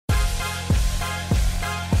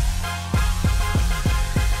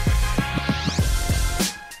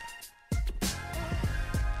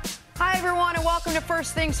welcome to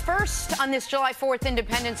First Things First on this July 4th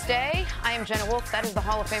Independence Day. I am Jenna Wolfe. That is the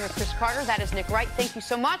Hall of Famer Chris Carter. That is Nick Wright. Thank you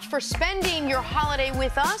so much for spending your holiday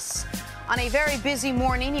with us on a very busy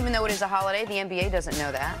morning, even though it is a holiday. The NBA doesn't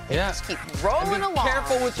know that. They just keep rolling along. Be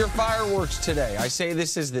careful with your fireworks today. I say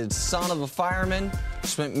this is the son of a fireman.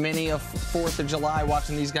 Spent many a 4th of July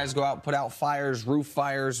watching these guys go out, put out fires, roof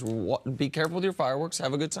fires. Be careful with your fireworks.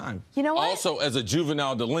 Have a good time. You know what? Also, as a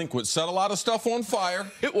juvenile delinquent, set a lot of stuff on fire.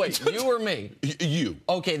 Wait, you or me? You.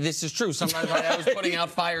 Okay, this is true. Sometimes I was putting out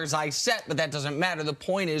fires I set, but that doesn't matter. The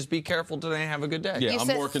point is, be careful today and have a good day. Yeah, I'm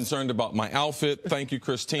more concerned about my outfit. Thank you,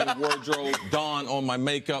 Christine. Wardrobe. Dawn on my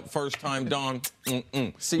makeup. First time, Dawn.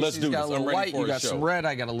 See, let's do this. got a little I'm ready white, for you a got show. some red,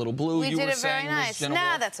 I got a little blue. We you did were it very saying nice. This,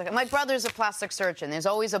 Nah, that's okay. My brother's a plastic surgeon. There's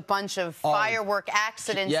always a bunch of firework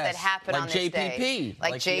accidents that happen on this day.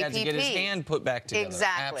 Like JPP. JPP. He had to get his hand put back together.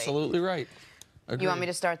 Exactly. Absolutely right. Agreed. You want me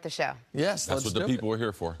to start the show? Yes, That's what the people are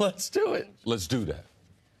here for. Let's do it. Let's do that.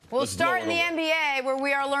 We'll start in the NBA, where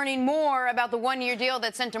we are learning more about the one-year deal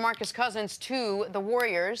that sent DeMarcus Cousins to the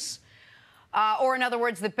Warriors. Or in other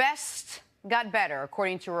words, the best got better.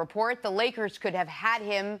 According to a report, the Lakers could have had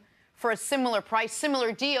him for a similar price,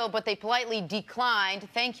 similar deal, but they politely declined.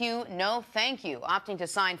 Thank you, no thank you, opting to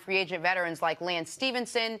sign free agent veterans like Lance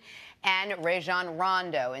Stevenson and Rajon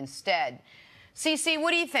Rondo instead. CC, what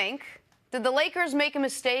do you think? Did the Lakers make a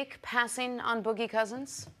mistake passing on Boogie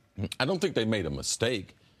Cousins? I don't think they made a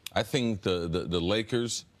mistake. I think the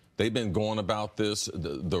Lakers, they've been going about this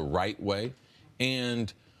the right way.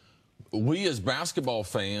 And we as basketball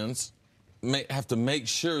fans have to make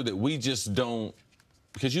sure that we just don't,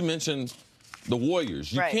 because you mentioned the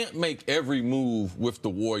Warriors. You can't make every move with the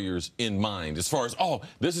Warriors in mind as far as, oh,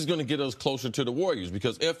 this is going to get us closer to the Warriors,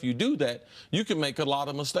 because if you do that, you can make a lot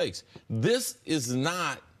of mistakes. This is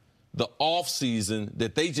not the offseason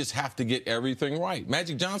that they just have to get everything right.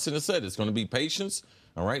 Magic Johnson has said it's going to be patience.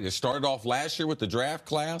 All right, it started off last year with the draft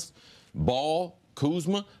class. Ball,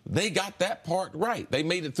 Kuzma, they got that part right. They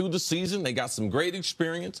made it through the season. They got some great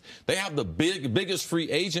experience. They have the biggest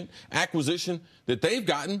free agent acquisition that they've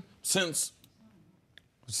gotten since,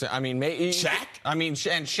 I mean, Shaq? I mean,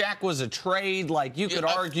 and Shaq was a trade. Like, you could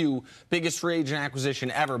argue biggest free agent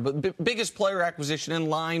acquisition ever, but biggest player acquisition in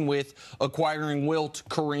line with acquiring Wilt,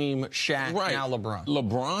 Kareem, Shaq, now LeBron.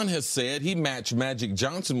 LeBron has said, he matched Magic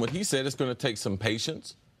Johnson. What he said, it's going to take some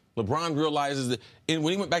patience. LeBron realizes that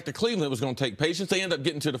when he went back to Cleveland, it was going to take patience. They ended up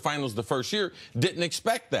getting to the finals the first year. Didn't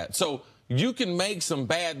expect that. So you can make some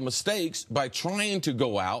bad mistakes by trying to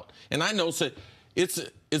go out. And I know, is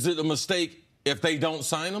it a mistake if they don't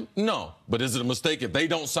sign him? No. But is it a mistake if they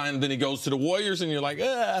don't sign him, then he goes to the Warriors? And you're like,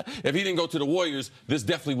 if he didn't go to the Warriors, this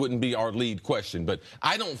definitely wouldn't be our lead question. But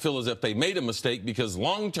I don't feel as if they made a mistake, because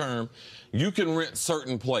long term, you can rent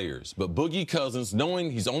certain players. But Boogie Cousins,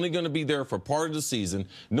 knowing he's only going to be there for part of the season,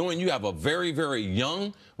 knowing you have a very, very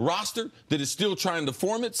young roster that is still trying to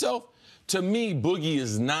form itself, to me, Boogie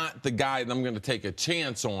is not the guy that I'm going to take a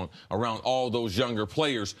chance on around all those younger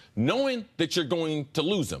players, knowing that you're going to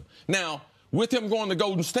lose him. Now, with him going to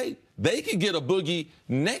Golden State, they could get a Boogie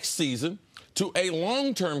next season to a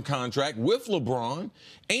long-term contract with LeBron,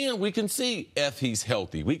 and we can see if he's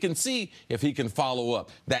healthy. We can see if he can follow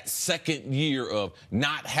up that second year of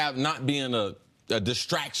not being a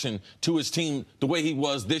distraction to his team the way he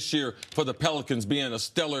was this year for the Pelicans, being a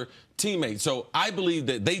stellar teammate. So I believe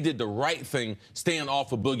that they did the right thing staying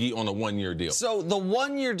off of Boogie on a one-year deal. So the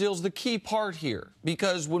one-year deal is the key part here,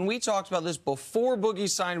 because when we talked about this before Boogie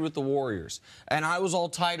signed with the Warriors, and I was all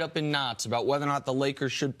tied up in knots about whether or not the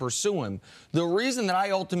Lakers should pursue him, the reason that I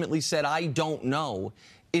ultimately said I don't know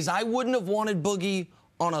is I wouldn't have wanted Boogie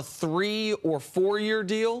on a 3 or 4 year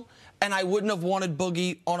deal, and I wouldn't have wanted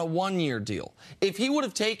Boogie on a 1 year deal. If he would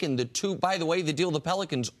have taken the two, by the way, the deal the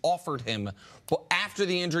Pelicans offered him after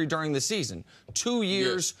the injury during the season, 2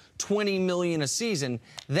 years, $20 million a season,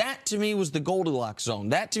 that to me was the Goldilocks zone.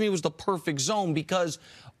 That to me was the perfect zone, because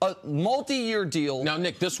a multi-year deal. Now,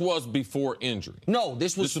 Nick, this was before injury. No,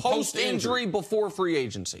 this was post-injury, before free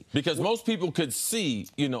agency. Because most people could see,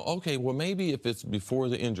 okay, well, maybe if it's before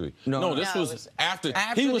the injury. No, this was after.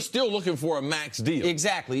 He was still looking for a max deal.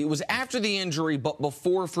 Exactly. It was after the injury, but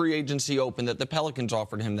before free agency opened, that the Pelicans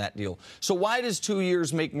offered him that deal. So why does 2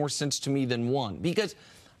 years make more sense to me than 1? Because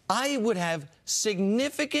I would have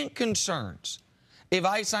significant concerns if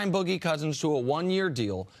I sign Boogie Cousins to a 1-year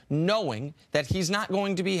deal, knowing that he's not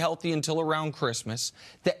going to be healthy until around Christmas,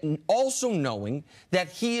 that also knowing that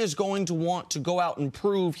he is going to want to go out and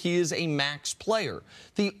prove he is a max player.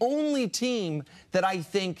 The only team that I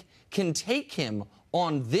think can take him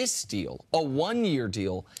on this deal, a 1-year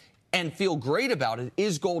deal, and feel great about it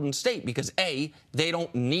is Golden State because, A, they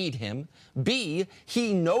don't need him. B,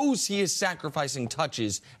 he knows he is sacrificing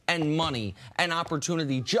touches and money and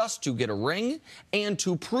opportunity just to get a ring and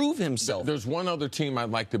to prove himself. There's one other team I'd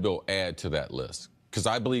like to add to that list because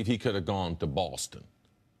I believe he could have gone to Boston.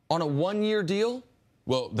 On a one-year deal?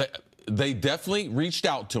 Well, they definitely reached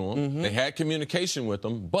out to him. Mm-hmm. They had communication with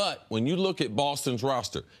him. But when you look at Boston's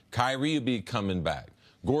roster, Kyrie will be coming back.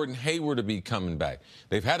 Gordon Hayward will be coming back.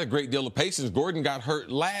 They've had a great deal of patience. Gordon got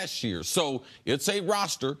hurt last year. So it's a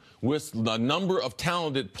roster with a number of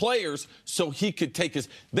talented players so he could take his.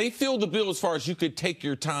 They fill the bill as far as you could take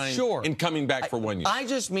your time in coming back for 1 year. I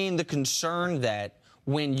just mean the concern that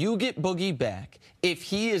when you get Boogie back, if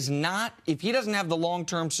he doesn't have the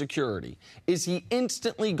long-term security, is he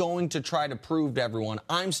instantly going to try to prove to everyone,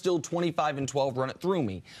 I'm still 25-12, run it through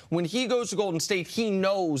me? When he goes to Golden State, he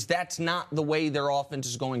knows that's not the way their offense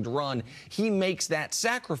is going to run. He makes that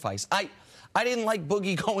sacrifice. I didn't like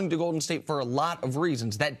Boogie going to Golden State for a lot of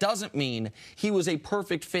reasons. That doesn't mean he was a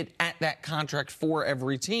perfect fit at that contract for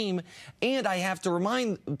every team. And I have to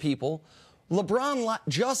remind people, LeBron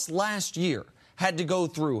just last year had to go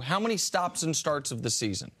through how many stops and starts of the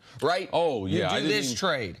season, right? Oh, yeah. You do this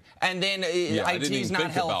trade, and then IT's not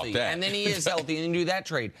healthy, and then he is healthy, and you do that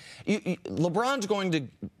trade. LeBron's going to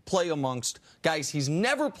play amongst guys he's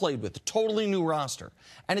never played with, totally new roster.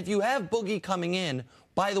 And if you have Boogie coming in,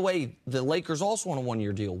 by the way, the Lakers also on a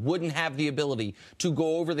one-year deal wouldn't have the ability to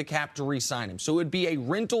go over the cap to re-sign him. So it would be a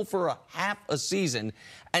rental for a half a season,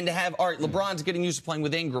 and to have, all right, LeBron's getting used to playing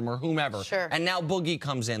with Ingram or whomever, and now Boogie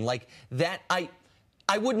comes in. Like that,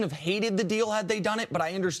 I wouldn't have hated the deal had they done it, but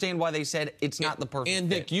I understand why they said it's not the perfect And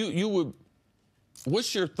Nick, fit. you would.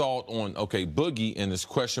 What's your thought on Boogie and his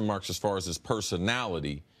question marks as far as his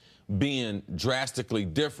personality being drastically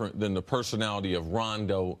different than the personality of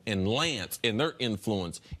Rondo and Lance and their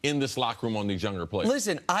influence in this locker room on these younger players?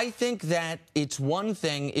 Listen, I think that it's one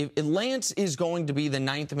thing. If Lance is going to be the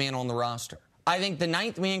ninth man on the roster, I think the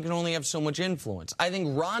ninth man can only have so much influence. I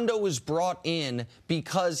think Rondo is brought in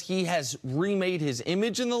because he has remade his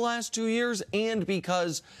image in the last 2 years and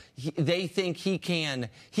because they think he can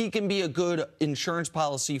be a good insurance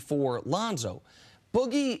policy for Lonzo.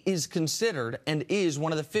 Boogie is considered and is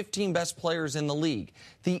one of the 15 best players in the league.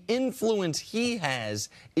 The influence he has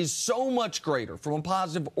is so much greater from a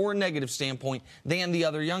positive or negative standpoint than the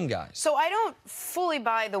other young guys. So I don't fully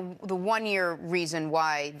buy the 1 year reason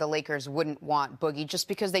why the Lakers wouldn't want Boogie, just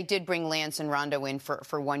because they did bring Lance and Rondo in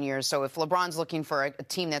for 1 year. So if LeBron's looking for a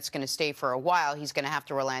team that's going to stay for a while, he's going to have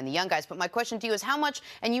to rely on the young guys. But my question to you is how much,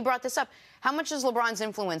 and you brought this up, how much is LeBron's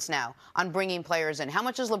influence now on bringing players in? How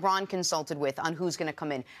much is LeBron consulted with on who's going to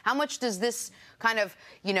come in? How much does this kind of,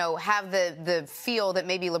 have the feel that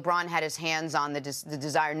maybe LeBron had his hands on the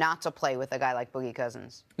desire not to play with a guy like Boogie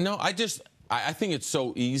Cousins? No, I think it's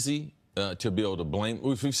so easy to be able to blame.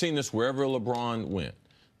 We've seen this wherever LeBron went,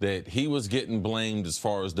 that he was getting blamed as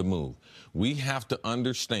far as the move. We have to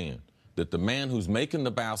understand that the man who's making the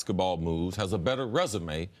basketball moves has a better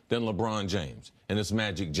resume than LeBron James, and it's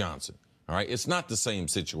Magic Johnson. All right, it's not the same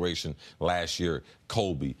situation last year.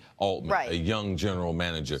 Kobe, Altman, a young general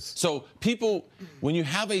manager. So people, when you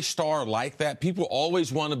have a star like that, people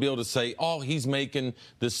always want to be able to say, oh, he's making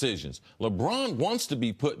decisions. LeBron wants to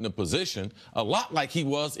be put in a position a lot like he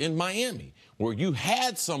was in Miami, where you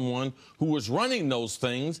had someone who was running those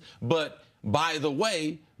things, but by the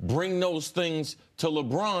way, bring those things to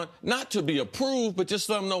LeBron, not to be approved, but just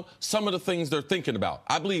let them know some of the things they're thinking about.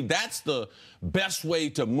 I believe that's the best way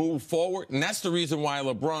to move forward, and that's the reason why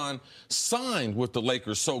LeBron signed with the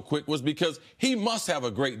Lakers so quick, was because he must have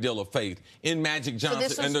a great deal of faith in Magic Johnson.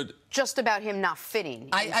 So this was just about him not fitting.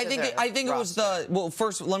 I think it was the, well,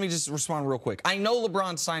 first, let me just respond real quick. I know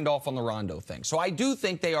LeBron signed off on the Rondo thing, so I do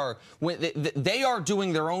think they are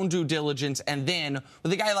doing their own due diligence, and then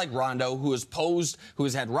with a guy like Rondo, who has posed, who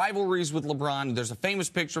has had rivalries with LeBron. There's a famous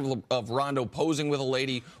picture of Rondo posing with a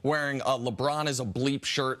lady wearing a LeBron is a bleep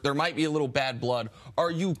shirt. There might be a little bad blood.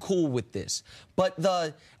 Are you cool with this? But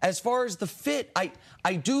as far as the fit,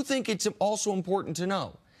 I do think it's also important to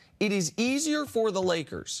know it is easier for the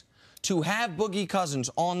Lakers to have Boogie Cousins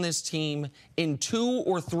on this team in 2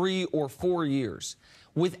 or 3 or 4 years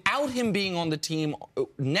without him being on the team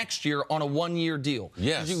next year on a 1-year deal.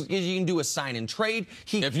 Yes. You can do a sign and trade.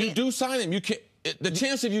 If you do sign him, you can. The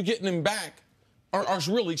chance of you getting him back are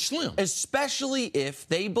really slim. Especially if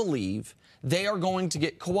they believe they are going to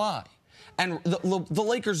get Kawhi. And the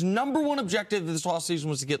Lakers' #1 objective this offseason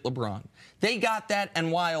was to get LeBron. They got that,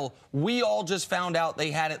 and while we all just found out they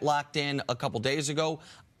had it locked in a couple days ago,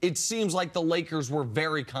 it seems like the Lakers were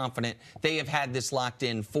very confident they have had this locked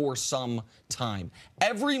in for some time.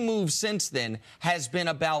 Every move since then has been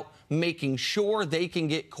about making sure they can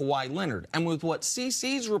get Kawhi Leonard. And with what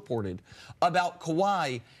CC's reported about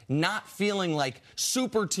Kawhi not feeling like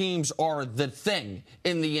super teams are the thing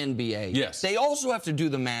in the NBA, yes, they also have to do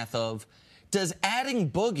the math of, does adding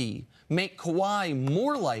Boogie make Kawhi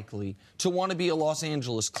more likely to want to be a Los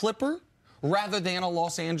Angeles Clipper rather than a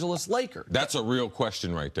Los Angeles Laker? That's a real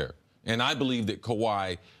question right there. And I believe that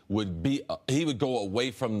Kawhi would go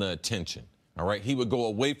away from the attention. All right, he would go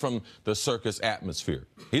away from the circus atmosphere.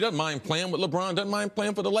 He doesn't mind playing with LeBron, doesn't mind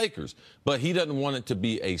playing for the Lakers, but he doesn't want it to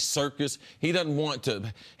be a circus. He doesn't want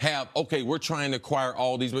to have, okay, we're trying to acquire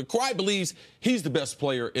all these. But Kawhi believes he's the best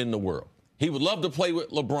player in the world. He would love to play with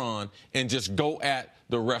LeBron and just go at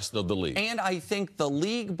the rest of the league. And I think the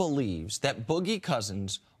league believes that Boogie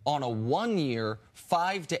Cousins on a 1-year,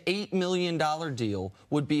 $5 to $8 million deal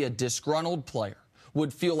would be a disgruntled player,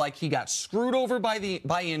 would feel like he got screwed over by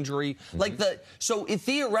injury. Mm-hmm. So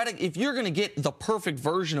theoretically, if you're going to get the perfect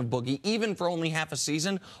version of Boogie, even for only half a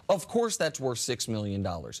season, of course that's worth $6 million.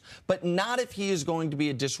 But not if he is going to be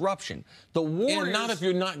a disruption. The Warriors, and not if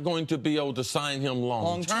you're not going to be able to sign him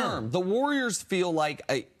long term. The Warriors feel like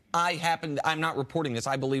I'm not reporting this.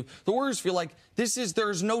 I believe the Warriors feel like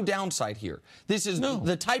there's no downside here. This is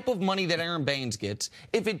the type of money that Aaron Baines gets.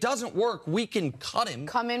 If it doesn't work, we can cut him.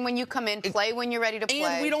 Come in when you come in, play when you're ready to play.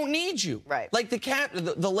 And we don't need you. Right. Like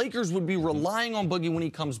the Lakers would be relying on Boogie when he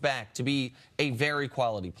comes back to be a very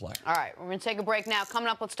quality player. All right, we're going to take a break now. Coming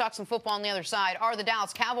up, let's talk some football on the other side. Are the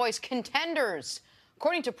Dallas Cowboys contenders?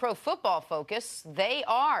 According to Pro Football Focus, they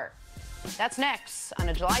are. That's next on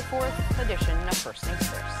a July 4th edition of First Things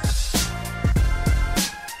First.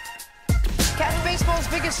 Catch baseball's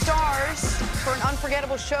biggest stars for an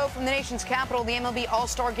unforgettable show from the nation's capital, the MLB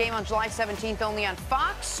All-Star Game on July 17th, only on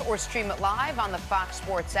Fox, or stream it live on the Fox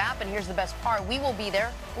Sports app. And here's the best part. We will be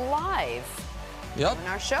there live. Yep. In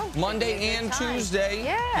our show. Monday and Tuesday.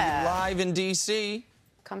 Yeah. Live in D.C.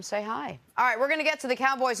 Come say hi. All right, we're going to get to the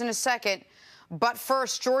Cowboys in a second. But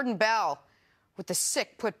first, Jordan Bell with the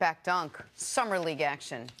sick putback dunk. Summer League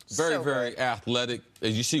action. Very athletic.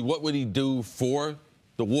 As you see, what would he do for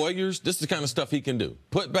the Warriors? This is the kind of stuff he can do.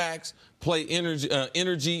 Putbacks, play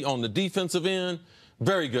energy on the defensive end.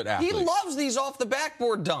 Very good athlete. He loves these off the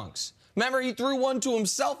backboard dunks. Remember, he threw one to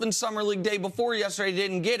himself in Summer League day before yesterday.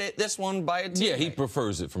 Didn't get it. This one by a teammate. Yeah, he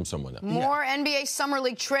prefers it from someone else. More NBA Summer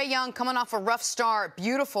League. Trae Young coming off a rough start.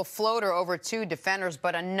 Beautiful floater over 2 defenders,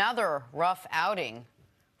 but another rough outing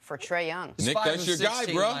for Trae Young. Nick, that's your guy,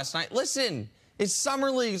 bro. Last night. Listen, it's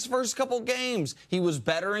Summer League. His first couple games. He was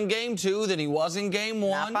better in Game 2 than he was in Game 1.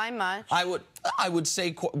 Not by much. I would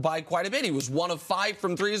say by quite a bit. He was 1 of 5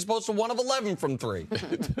 from 3 as opposed to 1 of 11 from 3.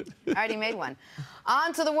 Already made one.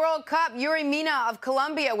 On to the World Cup. Yuri Mina of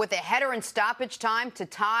Colombia with a header in stoppage time to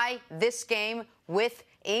tie this game with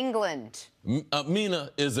England.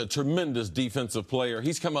 Mina is a tremendous defensive player.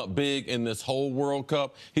 He's come up big in this whole World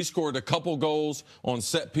Cup. He scored a couple goals on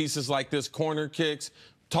set pieces like this, corner kicks.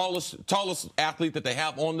 Tallest athlete that they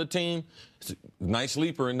have on the team. Nice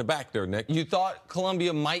leaper in the back there, Nick. You thought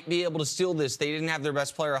Colombia might be able to steal this. They didn't have their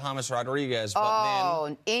best player, James Rodriguez.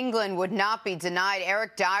 But England would not be denied.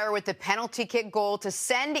 Eric Dyer with the penalty kick goal to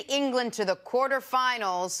send England to the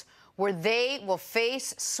quarterfinals, where they will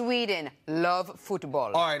face Sweden. Love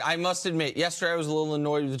football. All right, I must admit, yesterday I was a little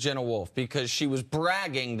annoyed with Jenna Wolf because she was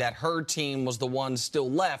bragging that her team was the one still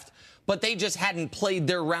left, but they just hadn't played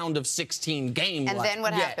their round of 16 game And then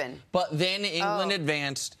what happened? But then England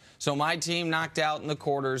advanced. So my team knocked out in the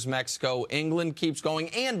quarters Mexico. England keeps going.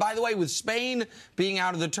 And, by the way, with Spain being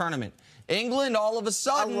out of the tournament, England all of a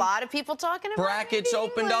sudden... A lot of people talking about brackets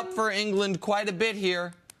opened up for England quite a bit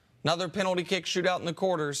here. Another penalty kick shootout in the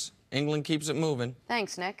quarters. England keeps it moving.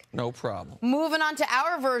 Thanks, Nick. No problem. Moving on to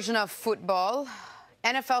our version of football.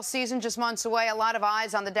 NFL season just months away. A lot of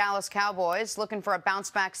eyes on the Dallas Cowboys, looking for a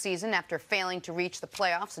bounce-back season after failing to reach the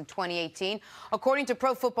playoffs in 2018. According to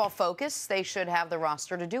Pro Football Focus, they should have the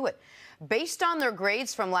roster to do it. Based on their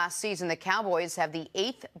grades from last season, the Cowboys have the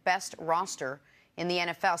 8th best roster in the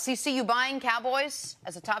NFL. CC, you buying Cowboys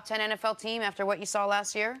as a top 10 NFL team after what you saw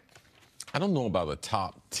last year? I don't know about a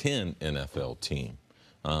top 10 NFL team.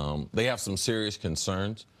 They have some serious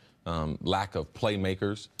concerns, lack of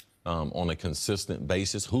playmakers on a consistent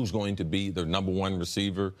basis. Who's going to be their number one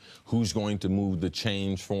receiver? Who's going to move the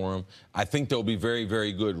chains for them? I think they'll be very,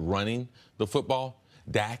 very good running the football.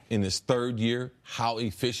 Dak in his 3rd year, how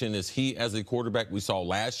efficient is he as a quarterback? We saw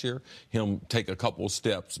last year him take a couple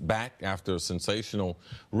steps back after a sensational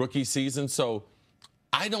rookie season. So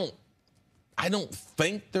I don't I don't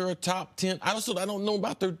think they're a top 10. I don't know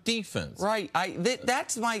about their defense. Right.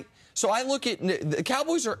 That's my. So I look at the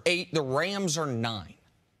Cowboys are 8, the Rams are 9.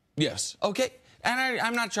 Yes. Okay. And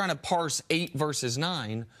I'm not trying to parse 8 versus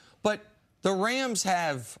 9, but the Rams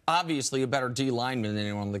have obviously a better D lineman than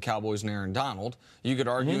anyone on the Cowboys and Aaron Donald. You could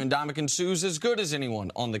argue Ndamukong Suh's as good as anyone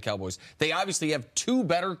on the Cowboys. They obviously have 2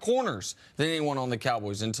 better corners than anyone on the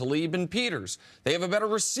Cowboys, and Talib and Peters. They have a better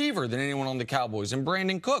receiver than anyone on the Cowboys, and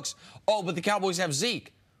Brandon Cooks. Oh, but the Cowboys have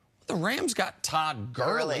Zeke. The Rams got Todd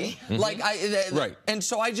Gurley. Right. And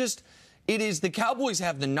so it is the Cowboys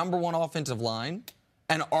have the number 1 offensive line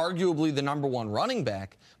and arguably the number 1 running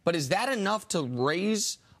back, but is that enough to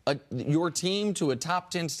raise your team to a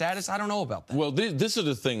top 10 status? I don't know about that. Well, this is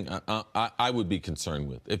the thing I would be concerned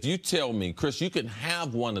with. If you tell me, Chris, you can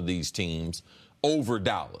have one of these teams over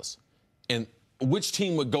Dallas, and which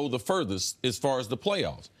team would go the furthest as far as the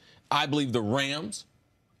playoffs? I believe the Rams.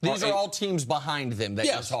 These are all teams behind them that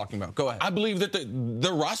you're talking about. Go ahead. I believe that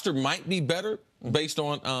their roster might be better based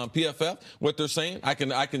on PFF, what they're saying. I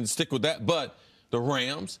can stick with that. But the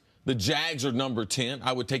Rams, the Jags are number 10.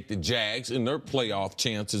 I would take the Jags, and their playoff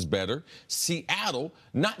chance is better. Seattle,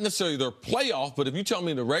 not necessarily their playoff, but if you tell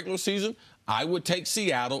me the regular season, I would take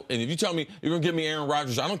Seattle. And if you tell me you're going to give me Aaron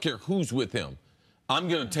Rodgers, I don't care who's with him. I'm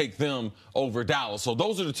going to take them over Dallas. So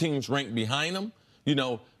those are the teams ranked behind them. You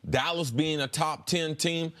know, Dallas being a top 10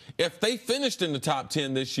 team. If they finished in the top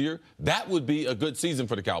 10 this year, that would be a good season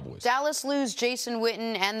for the Cowboys. Dallas lose Jason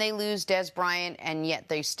Witten and they lose Dez Bryant, and yet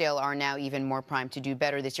they still are now even more primed to do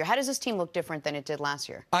better this year. How does this team look different than it did last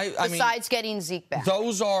year? Besides getting Zeke back.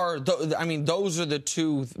 Those are the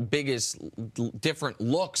 2 biggest different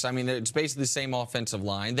looks. I mean, it's basically the same offensive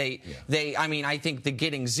line. I think the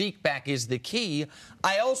getting Zeke back is the key.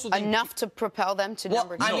 I also think enough to propel them to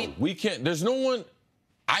number 2. No, we can't. There's no one.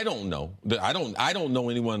 I don't know. I don't know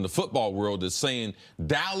anyone in the football world that's saying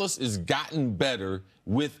Dallas has gotten better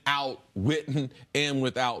without Witten and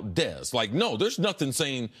without Dez. Like, no, there's nothing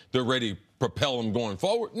saying they're ready to propel them going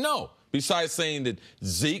forward. No. Besides saying that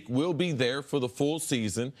Zeke will be there for the full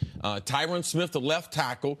season. Tyron Smith, the left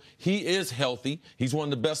tackle, he is healthy. He's one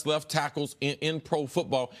of the best left tackles in pro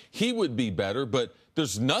football. He would be better, but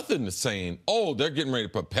there's nothing saying, oh, they're getting ready to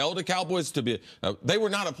propel the Cowboys to be they were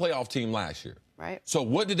not a playoff team last year. Right. So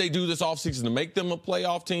what did they do this offseason to make them a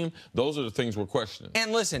playoff team? Those are the things we're questioning.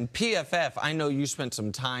 And listen, PFF, I know you spent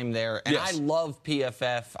some time there, and yes. I love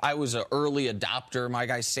PFF. I was an early adopter. My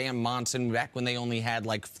guy Sam Monson, back when they only had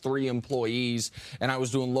like 3 employees, and I was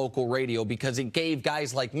doing local radio, because it gave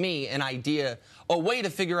guys like me an idea, a way to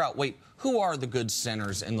figure out, who are the good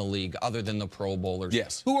centers in the league other than the Pro Bowlers?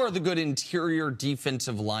 Yes. Who are the good interior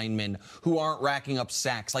defensive linemen who aren't racking up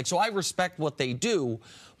sacks? So I respect what they do,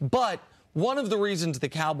 but one of the reasons the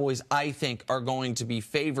Cowboys, I think, are going to be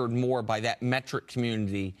favored more by that metric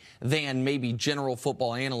community than maybe general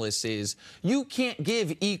football analysts is you can't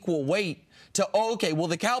give equal weight to,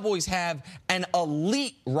 the Cowboys have an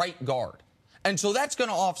elite right guard. And so that's going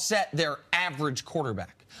to offset their average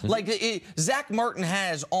quarterback. Zach Martin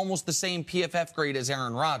has almost the same PFF grade as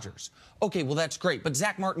Aaron Rodgers. Okay, well, that's great. But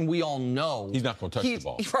Zach Martin, we all know he's not going to touch the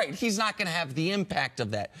ball. Right. He's not going to have the impact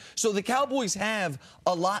of that. So the Cowboys have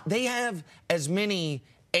a lot. They have as many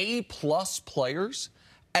A-plus players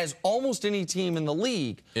as almost any team in the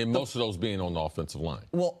league. And most of those being on the offensive line.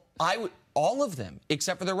 Well, all of them,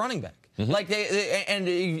 except for their running back. Some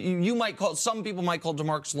people might call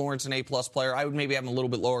DeMarcus Lawrence an A-plus player. I would maybe have him a little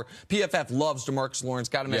bit lower. PFF loves DeMarcus Lawrence,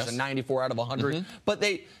 got him as a 94 out of 100. But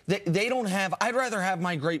they don't have, I'd rather have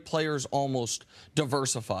my great players almost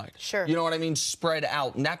diversified. Sure. You know what I mean? Spread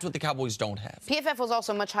out. And that's what the Cowboys don't have. PFF was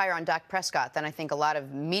also much higher on Dak Prescott than I think a lot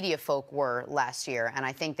of media folk were last year. And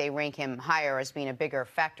I think they rank him higher as being a bigger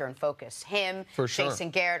factor and focus. Him, for sure.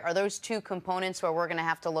 Jason Garrett, are those 2 components where we're going to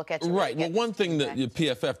have to look at? Right. Well, one thing that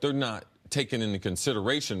PFF, they're not taking into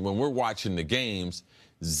consideration when we're watching the games,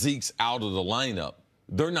 Zeke's out of the lineup.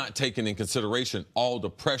 They're not taking in consideration all the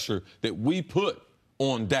pressure that we put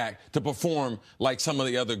on Dak to perform like some of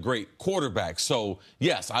the other great quarterbacks. So,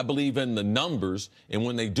 yes, I believe in the numbers, and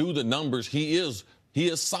when they do the numbers, he is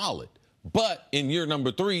solid. But in year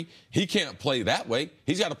number 3, he can't play that way.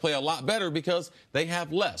 He's got to play a lot better because they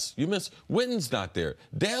have less. You miss Witten's not there.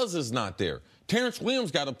 Dez is not there. Terrence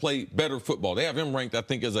Williams got to play better football. They have him ranked, I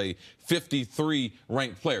think, as a 53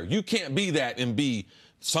 ranked player. You can't be that and be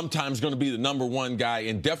sometimes going to be the number 1 guy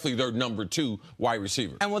and definitely their number 2 wide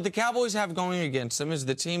receiver. And what the Cowboys have going against them is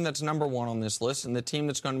the team that's number 1 on this list, and the team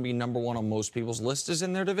that's going to be number 1 on most people's list is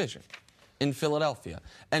in their division. in Philadelphia.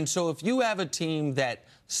 And so if you have a team that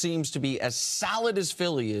seems to be as solid as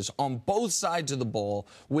Philly is on both sides of the ball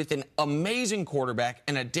with an amazing quarterback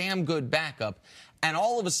and a damn good backup, and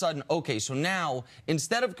all of a sudden, okay, so now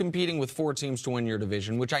instead of competing with 4 teams to win your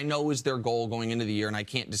division, which I know is their goal going into the year, and I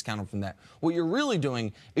can't discount them from that, what you're really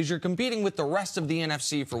doing is you're competing with the rest of the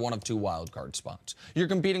NFC for one of 2 wildcard spots. You're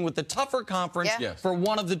competing with the tougher conference for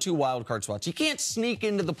one of the 2 wildcard spots. You can't sneak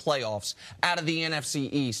into the playoffs out of the NFC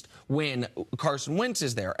East when Carson Wentz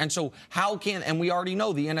is there. And so how can, and we already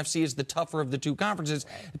know the NFC is the tougher of the 2 conferences.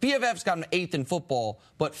 PFF's got an 8th in football,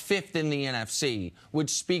 but 5th in the NFC,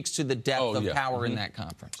 which speaks to the depth of power in that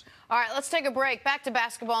conference. All right, let's take a break. Back to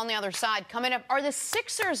basketball on the other side. Coming up, are the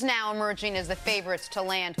Sixers now emerging as the favorites to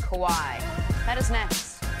land Kawhi? That is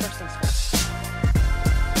next. First things first.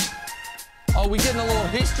 Oh, we getting a little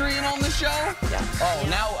history in on the show? Yeah. Oh,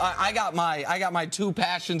 now I got my 2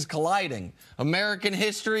 passions colliding: American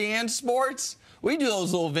history and sports. We do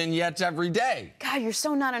those little vignettes every day. God, you're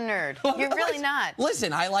so not a nerd. You're really not.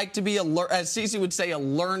 Listen, I like to be as Cece would say, a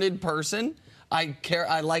learned person. I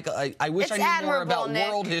wish I knew more about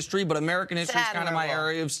world history, but American history is kind of my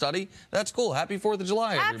area of study. That's cool. Happy 4th of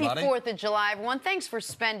July, everybody. Happy 4th of July, everyone. Thanks for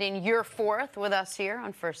spending your 4th with us here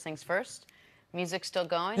on First Things First. Music's still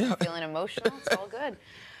going. I'm feeling emotional. It's all good.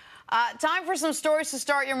 Time for some stories to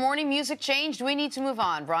start your morning. Music changed. We need to move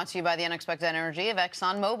on. Brought to you by the unexpected energy of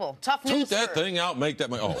ExxonMobil. Tough news. Toot that thing out, make that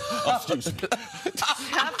money. Oh, excuse me.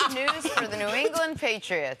 Tough news for the New England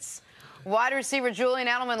Patriots. Wide receiver Julian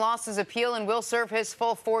Edelman lost his appeal and will serve his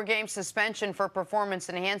full 4-game suspension for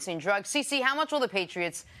performance-enhancing drugs. CC, how much will the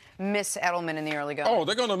Patriots miss Edelman in the early going? Oh,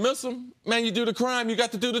 they're going to miss him? Man, you do the crime, you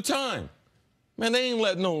got to do the time. Man, they ain't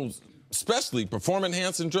letting those, especially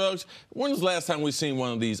performance-enhancing drugs. When was the last time we seen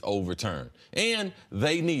one of these overturned? And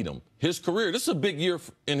they need him. His career, this is a big year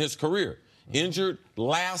in his career. Injured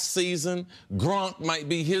last season. Gronk might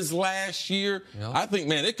be his last year. Yep. I think,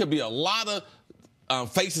 man, it could be a lot of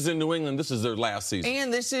faces in New England. This is their last season.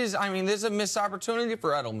 And this is a missed opportunity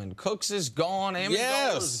for Edelman. Cooks is gone.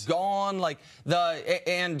 Amendola is gone.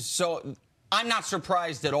 And so I'm not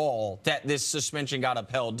surprised at all that this suspension got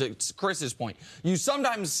upheld. To Chris's point, you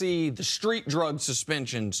sometimes see the street drug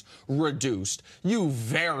suspensions reduced. You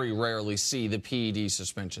very rarely see the PED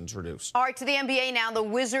suspensions reduced. All right, to the NBA now. The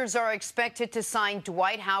Wizards are expected to sign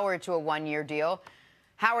Dwight Howard to a 1-year deal.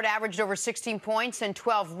 Howard averaged over 16 points and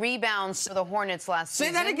 12 rebounds for the Hornets last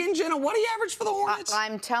season. Say that again, Jenna. What do you average for the Hornets?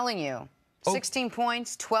 I'm telling you. 16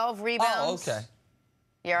 points, 12 rebounds. Oh, okay.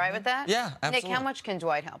 You all right with that? Yeah, absolutely. Nick, how much can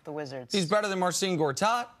Dwight help the Wizards? He's better than Marcin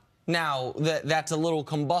Gortat. Now, that's a little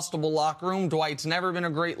combustible locker room. Dwight's never been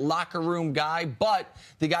a great locker room guy, but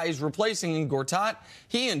the guy he's replacing in Gortat,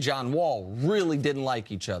 he and John Wall really didn't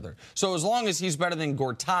like each other. So as long as he's better than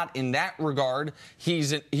Gortat in that regard,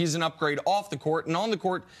 he's an upgrade off the court. And on the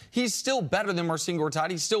court, he's still better than Marcin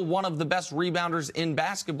Gortat. He's still one of the best rebounders in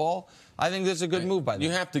basketball. I think that's a good move by them.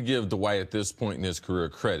 You have to give Dwight at this point in his career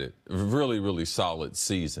credit. Really, really solid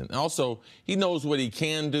season. Also, he knows what he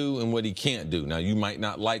can do and what he can't do. Now, you might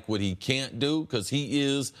not like what he can't do because he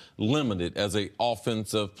is limited as an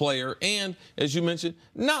offensive player and, as you mentioned,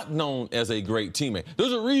 not known as a great teammate.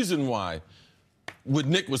 There's a reason why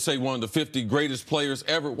Nick would say one of the 50 greatest players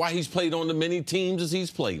ever, why he's played on the many teams as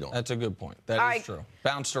he's played on. That's a good point. That is true.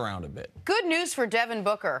 Bounced around a bit. Good news for Devin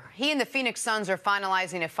Booker. He and the Phoenix Suns are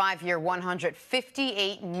finalizing a 5-year,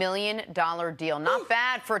 $158 million deal. Not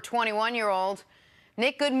bad for a 21-year-old.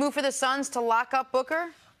 Nick, good move for the Suns to lock up Booker?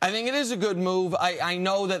 I think it is a good move. I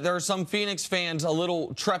know that there are some Phoenix fans a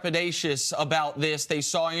little trepidatious about this. They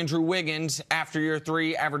saw Andrew Wiggins after year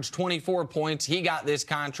 3 average 24 points. He got this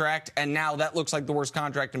contract, and now that looks like the worst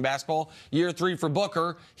contract in basketball. Year 3 for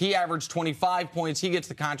Booker, he averaged 25 points. He gets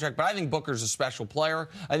the contract, but I think Booker's a special player.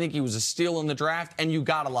 I think he was a steal in the draft, and you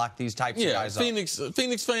got to lock these types of guys up.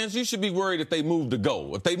 Phoenix fans, you should be worried if they move the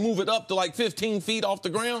goal. If they move it up to like 15 feet off the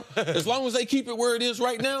ground, as long as they keep it where it is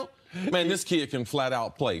right now, man, this kid can flat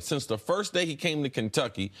out play. Since the first day he came to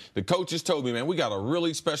Kentucky, the coaches told me, man, we got a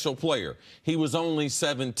really special player. He was only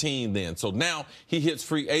 17 then. So now he hits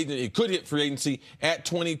free agency. He could hit free agency at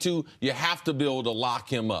 22. You have to be able to lock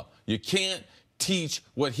him up. You can't teach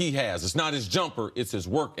what he has. It's not his jumper. It's his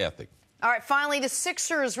work ethic. All right, finally, the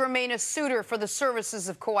Sixers remain a suitor for the services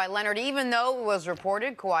of Kawhi Leonard, even though it was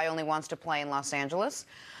reported Kawhi only wants to play in Los Angeles.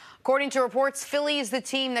 According to reports, Philly is the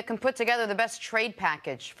team that can put together the best trade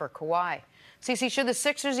package for Kawhi. CeCe, should the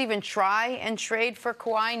Sixers even try and trade for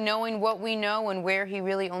Kawhi, knowing what we know and where he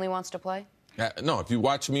really only wants to play? No, if you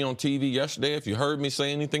watched me on TV yesterday, if you heard me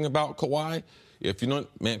say anything about Kawhi, if you know,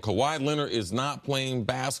 man, Kawhi Leonard is not playing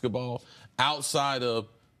basketball outside of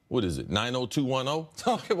what is it,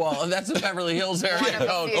 90210? Okay, well, that's a Beverly Hills area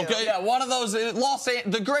code. Okay. Yeah, one of those,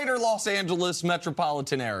 the greater Los Angeles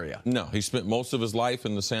metropolitan area. No, he spent most of his life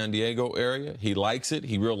in the San Diego area. He likes it.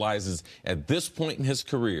 He realizes at this point in his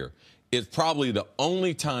career, it's probably the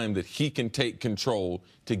only time that he can take control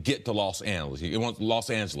to get to Los Angeles. He wants Los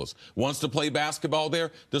Angeles. Wants to play basketball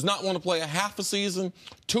there. Does not want to play a half a season,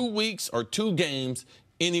 2 weeks, or 2 games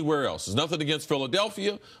anywhere else. There's nothing against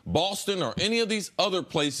Philadelphia, Boston, or any of these other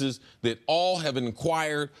places that all have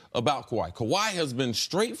inquired about Kawhi. Kawhi has been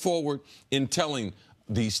straightforward in telling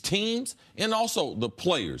these teams and also the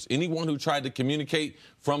players, anyone who tried to communicate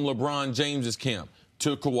from LeBron James's camp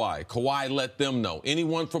to Kawhi. Kawhi let them know.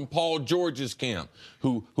 Anyone from Paul George's camp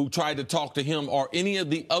who tried to talk to him or any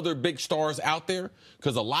of the other big stars out there,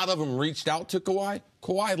 because a lot of them reached out to Kawhi,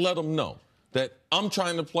 Kawhi let them know that I'm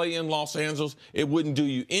trying to play in Los Angeles. It wouldn't do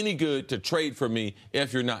you any good to trade for me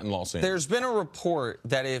if you're not in Los Angeles. There's been a report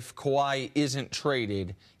that if Kawhi isn't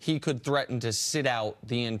traded, he could threaten to sit out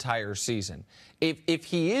the entire season. If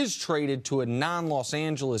he is traded to a non-Los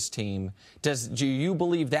Angeles team, do you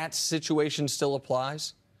believe that situation still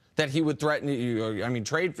applies? That he would threaten you,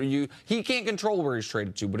 trade for you. He can't control where he's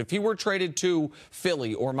traded to, but if he were traded to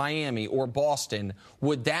Philly or Miami or Boston,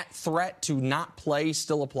 would that threat to not play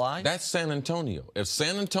still apply? That's San Antonio. If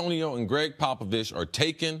San Antonio and Greg Popovich are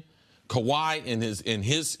taking Kawhi in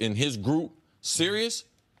his group serious,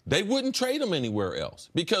 they wouldn't trade him anywhere else,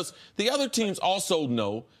 because the other teams also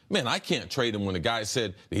know, man, I can't trade him when a guy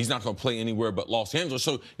said that he's not going to play anywhere but Los Angeles.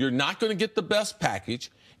 So you're not going to get the best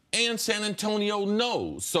package. And San Antonio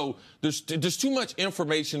knows. So there's too much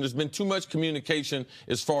information. There's been too much communication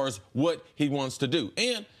as far as what he wants to do.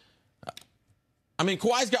 And,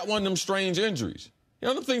 Kawhi's got one of them strange injuries.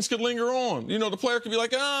 Them things could linger on. The player could be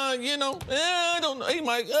like, I don't know. He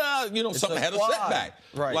might, something had a setback.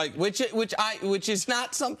 Right. Which is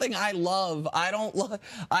not something I love. I don't love.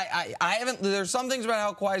 I haven't. There's some things about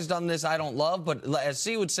how Kawhi's done this I don't love, but as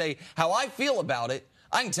C would say, how I feel about it,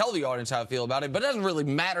 I can tell the audience how I feel about it, but it doesn't really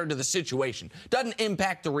matter to the situation. Doesn't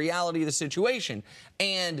impact the reality of the situation.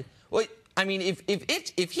 And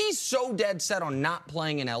if he's so dead set on not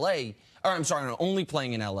playing in LA, on only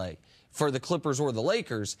playing in LA for the Clippers or the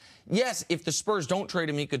Lakers, yes, if the Spurs don't trade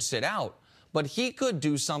him, he could sit out. But he could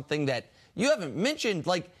do something that you haven't mentioned,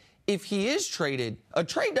 like if he is traded, a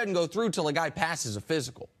trade doesn't go through till a guy passes a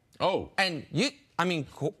physical. Oh. And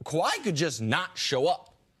Kawhi could just not show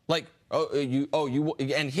up. Like,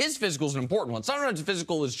 and his physical is an important one. Sometimes the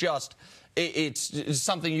physical is just, it's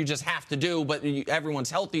something you just have to do, but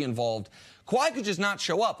everyone's healthy involved. Kawhi could just not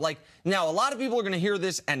show up. Like, now, a lot of people are going to hear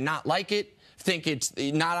this and not like it, think it's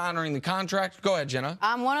not honoring the contract. Go ahead, Jenna.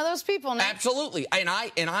 I'm one of those people, Nick. Absolutely. And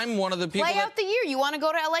I'm one of the people Play out the year. You want to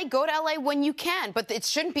go to L.A., go to L.A. when you can. But it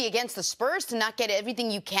shouldn't be against the Spurs to not get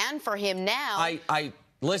everything you can for him now.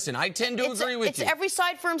 Listen, I tend to agree with you. It's every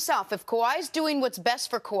side for himself. If Kawhi's doing what's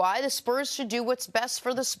best for Kawhi, the Spurs should do what's best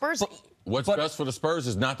for the Spurs. What's best for the Spurs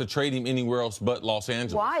is not to trade him anywhere else but Los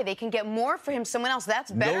Angeles. Why? They can get more for him somewhere else.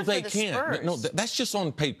 That's better for the Spurs. No, they can't. No, that's just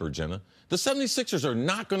on paper, Jenna. The 76ers are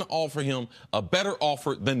not going to offer him a better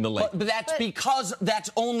offer than the Lakers. But that's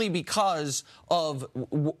only because of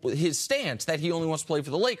his stance that he only wants to play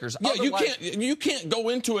for the Lakers. Yeah, you can't go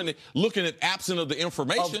into it looking at absent of the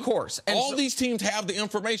information. Of course. And all these teams have the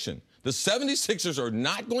information. The 76ers are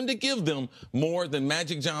not going to give them more than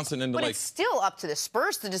Magic Johnson and the Lakers. But it's still up to the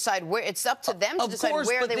Spurs to decide where. It's up to them to decide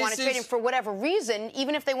where they want to trade him for whatever reason.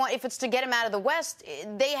 Even if it's to get him out of the West,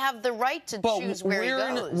 they have the right to choose where he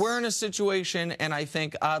goes. We're in a situation, and I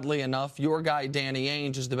think, oddly enough, your guy Danny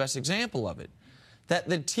Ainge is the best example of it, that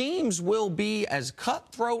the teams will be as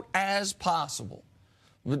cutthroat as possible.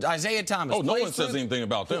 Isaiah Thomas. Oh, no one says anything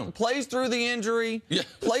about them. Plays through the injury. Yeah.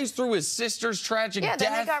 Plays through his sister's tragic death. Yeah,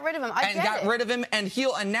 then they got rid of him. Rid of him,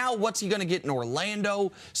 and now what's he going to get in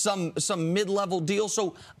Orlando? Some mid-level deal.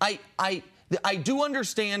 So I do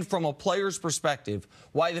understand from a player's perspective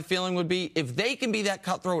why the feeling would be, if they can be that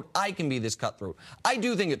cutthroat, I can be this cutthroat. I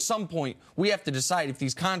do think at some point we have to decide if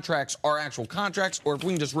these contracts are actual contracts or if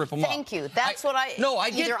we can just rip them up. Thank you. That's what I... No,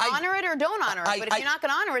 either honor it or don't honor it. But if you're not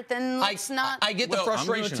going to honor it, then let's not... I get the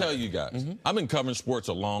frustration. I'm going to tell you guys, I've been covering sports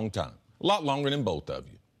a long time, a lot longer than both of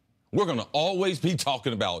you. We're going to always be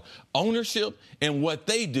talking about ownership and what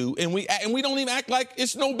they do, and we don't even act like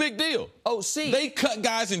it's no big deal. Oh, see. They cut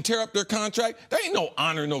guys and tear up their contract. There ain't no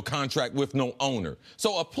honor, no contract with no owner.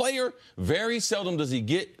 So a player, very seldom does he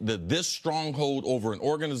get this stronghold over an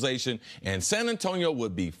organization, and San Antonio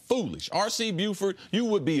would be foolish. R.C. Buford, you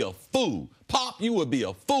would be a fool. Pop, You would be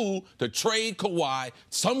a fool to trade Kawhi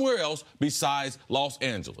somewhere else besides Los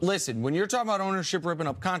Angeles. Listen, when you're talking about ownership ripping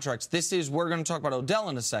up contracts, we're going to talk about Odell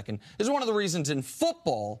in a second. This is one of the reasons in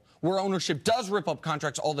football where ownership does rip up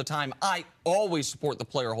contracts all the time. I always support the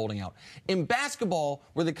player holding out. In basketball,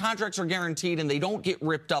 where the contracts are guaranteed and they don't get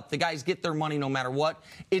ripped up, the guys get their money no matter what,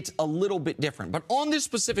 it's a little bit different. But on this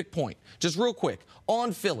specific point, just real quick,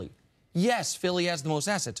 on Philly, yes, Philly has the most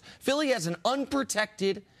assets. Philly has an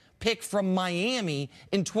unprotected pick from Miami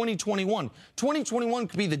in 2021. 2021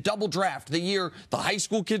 could be the double draft, the year the high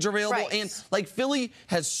school kids are available. Right. And, like, Philly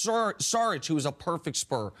has Saric, who is a perfect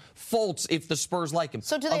Spur. Fultz, if the Spurs like him.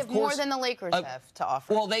 So do they have more than the Lakers have to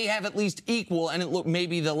offer? Well, they have at least equal, and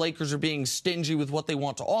maybe the Lakers are being stingy with what they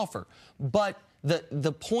want to offer. But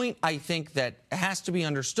the point I think that has to be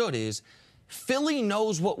understood is Philly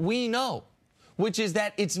knows what we know, which is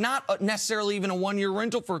that it's not necessarily even a one-year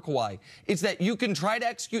rental for Kawhi. It's that you can try to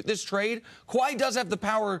execute this trade. Kawhi does have the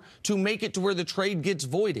power to make it to where the trade gets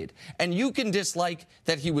voided. And you can dislike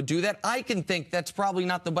that he would do that. I can think that's probably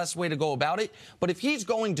not the best way to go about it. But if he's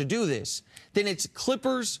going to do this, then it's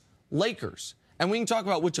Clippers, Lakers. And we can talk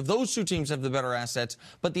about which of those two teams have the better assets.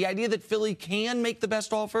 But the idea that Philly can make the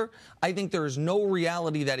best offer, I think there is no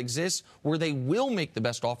reality that exists where they will make the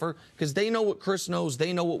best offer because they know what Chris knows.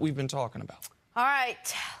 They know what we've been talking about. All right,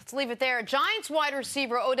 let's leave it there. Giants wide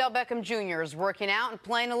receiver Odell Beckham Jr. is working out and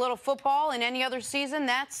playing a little football. In any other season,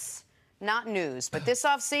 that's not news. But this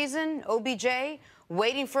offseason, OBJ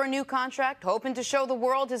waiting for a new contract, hoping to show the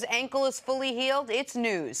world his ankle is fully healed. It's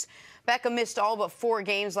news. Beckham missed all but 4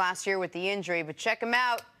 games last year with the injury, but check him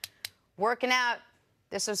out, working out.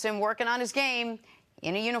 This was him working on his game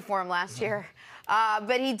in a uniform last year.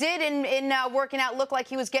 But he did, in working out, look like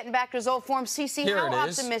he was getting back to his old form. CC, how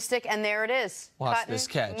optimistic? And there it is. Watch Cutting, this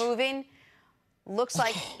catch. Moving. Looks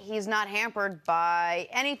like he's not hampered by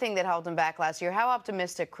anything that held him back last year. How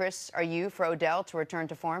optimistic, Chris, are you for Odell to return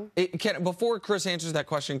to form? Before Chris answers that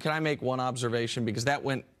question, can I make one observation? Because that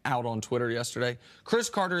went out on Twitter yesterday. Chris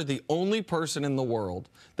Carter, the only person in the world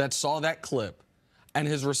that saw that clip, and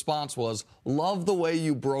his response was, love the way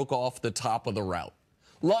you broke off the top of the route.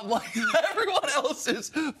 Like everyone else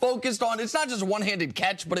is focused on, it's not just a one-handed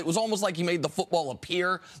catch, but it was almost like he made the football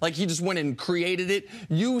appear, like he just went and created it.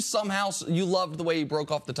 You loved the way he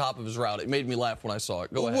broke off the top of his route. It made me laugh when I saw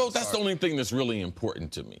it. Go ahead. Well, that's the only thing that's really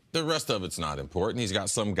important to me. The rest of it's not important. He's got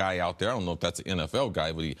some guy out there. I don't know if that's an NFL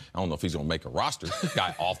guy, but I don't know if he's going to make a roster.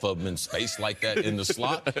 Guy off of him in space like that in the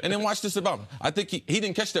slot. And then watch this about him. I think he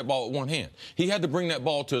didn't catch that ball with one hand. He had to bring that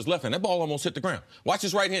ball to his left hand. That ball almost hit the ground. Watch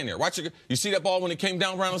his right hand there. Watch it. You see that ball when it came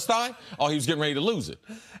down around his thigh? Oh, he was getting ready to lose it.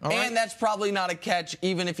 And that's probably not a catch.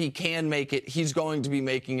 Even if he can make it, he's going to be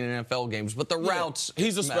making it in NFL games. But the routes,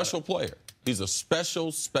 he's a special player. He's a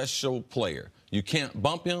special player. You can't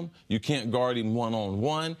bump him. You can't guard him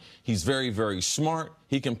one-on-one. He's very, very smart.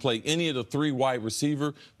 He can play any of the 3 wide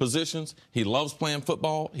receiver positions. He loves playing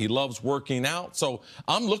football. He loves working out. So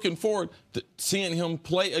I'm looking forward to seeing him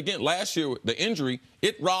play again. Last year, the injury,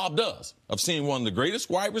 it robbed us of seeing one of the greatest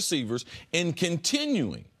wide receivers and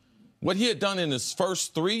continuing what he had done in his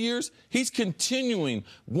first 3 years. He's continuing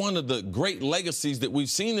one of the great legacies that we've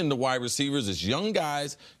seen in the wide receivers as young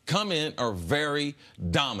guys come in, are very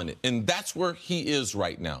dominant. And that's where he is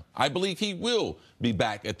right now. I believe he will be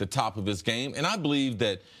back at the top of his game. And I believe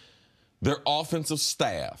that their offensive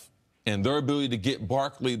staff and their ability to get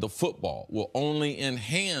Barkley the football will only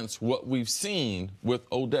enhance what we've seen with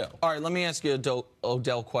Odell. All right, let me ask you a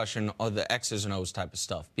Odell question on the X's and O's type of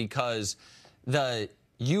stuff, because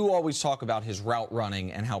you always talk about his route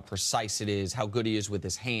running and how precise it is, how good he is with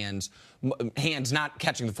his hands. Hands, not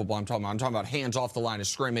catching the football, I'm talking about hands off the line of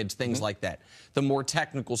scrimmage, things like that. The more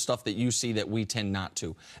technical stuff that you see that we tend not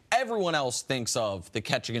to. Everyone else thinks of the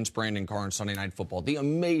catch against Brandon Carr on Sunday Night Football, the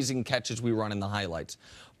amazing catches we run in the highlights.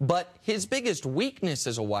 But his biggest weakness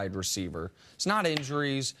as a wide receiver, it's not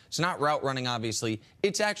injuries, it's not route running, obviously.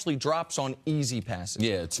 It's actually drops on easy passes.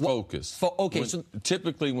 Yeah, it's focus.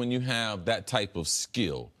 Typically, when you have that type of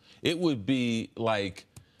skill, it would be like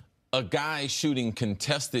a guy shooting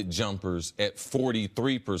contested jumpers at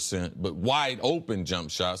 43%, but wide open jump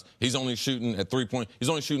shots, he's only shooting at 3-point. He's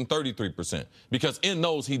only shooting 33%, because in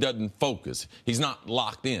those he doesn't focus. He's not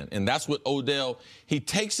locked in. And that's what Odell, he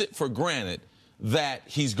takes it for granted that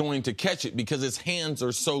he's going to catch it because his hands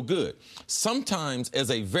are so good. Sometimes, as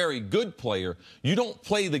a very good player, you don't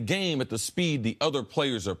play the game at the speed the other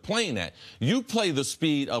players are playing at. You play the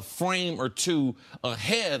speed a frame or two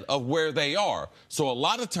ahead of where they are. So a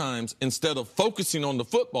lot of times, instead of focusing on the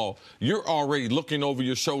football, you're already looking over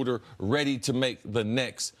your shoulder, ready to make the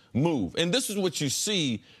next move. And this is what you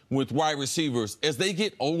see with wide receivers. As they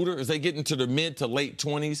get older, as they get into their mid to late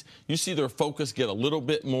 20s, you see their focus get a little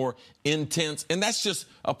bit more intense. And that's just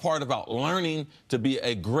a part about learning to be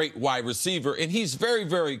a great wide receiver. And he's very,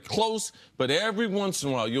 very close, but every once in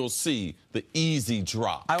a while you'll see the easy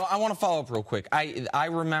drop. I want to follow up real quick. I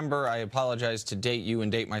remember, I apologize to date you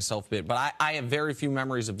and date myself a bit, but I have very few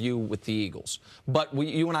memories of you with the Eagles. But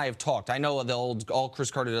you and I have talked. I know all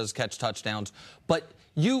Chris Carter does is catch touchdowns, but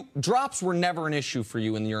drops were never an issue for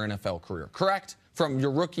you in your NFL career, correct? From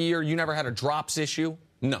your rookie year, you never had a drops issue?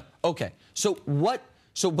 No. Okay.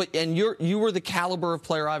 You were the caliber of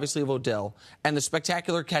player, obviously, of Odell, and the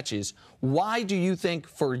spectacular catches. Why do you think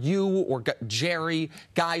for you or Jerry,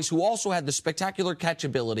 guys who also had the spectacular catch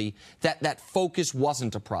ability, that focus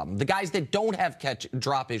wasn't a problem? The guys that don't have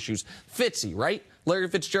drop issues, Fitzy, right? Larry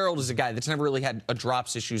Fitzgerald is a guy that's never really had a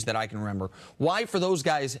drops issues that I can remember. Why, for those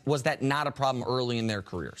guys, was that not a problem early in their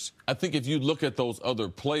careers? I think if you look at those other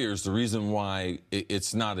players, the reason why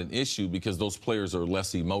it's not an issue because those players are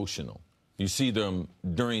less emotional. You see them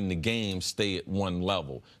during the game stay at one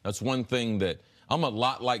level. That's one thing that I'm a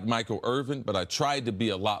lot like Michael Irvin, but I tried to be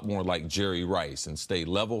a lot more like Jerry Rice and stay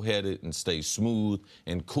level-headed and stay smooth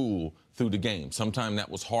and cool through the game. Sometimes that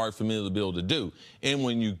was hard for me to be able to do. And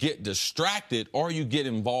when you get distracted or you get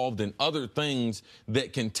involved in other things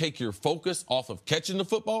that can take your focus off of catching the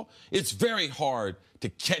football, it's very hard to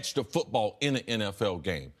catch the football in an NFL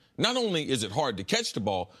game. Not only is it hard to catch the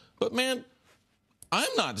ball, but, man, I'm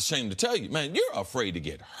not ashamed to tell you, man, you're afraid to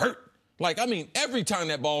get hurt. Every time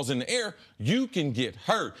that ball's in the air, you can get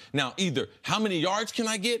hurt. Now, either how many yards can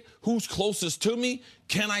I get? Who's closest to me?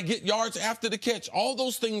 Can I get yards after the catch? All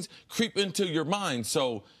those things creep into your mind.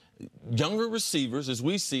 So younger receivers, as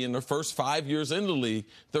we see in their first 5 years in the league,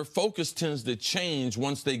 their focus tends to change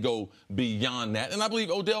once they go beyond that. And I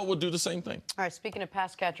believe Odell will do the same thing. All right, speaking of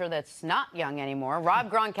pass catcher that's not young anymore,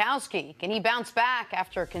 Rob Gronkowski. Can he bounce back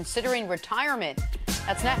after considering retirement?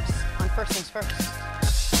 That's next on First Things First.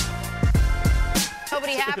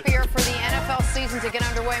 Nobody happier for the NFL season to get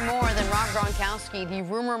underway more than Rob Gronkowski. The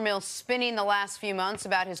rumor mill spinning the last few months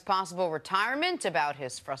about his possible retirement, about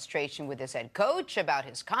his frustration with his head coach, about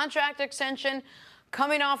his contract extension.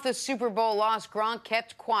 Coming off the Super Bowl loss, Gronk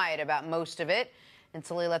kept quiet about most of it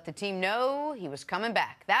until he let the team know he was coming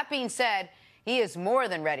back. That being said, he is more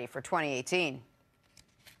than ready for 2018.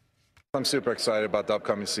 I'm super excited about the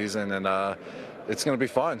upcoming season, and it's going to be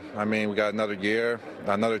fun. We got another year,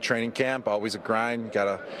 another training camp, always a grind.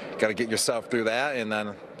 Gotta get yourself through that, and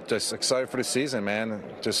then just excited for the season, man.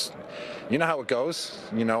 Just, you know how it goes.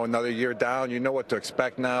 Another year down, you know what to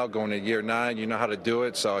expect now. Going to year 9, you know how to do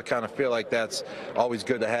it. So I kind of feel like that's always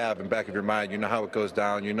good to have in the back of your mind. You know how it goes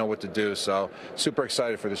down. You know what to do. So super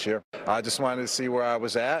excited for this year. I just wanted to see where I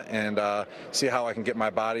was at and see how I can get my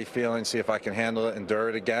body feeling, see if I can handle it, endure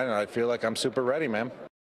it again. And I feel like I'm super ready, man.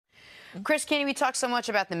 Chris Keeney, we talk so much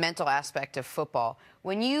about the mental aspect of football.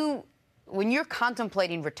 When you're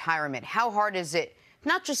contemplating retirement, how hard is it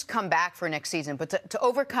not just come back for next season, but to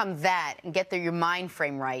overcome that and get your mind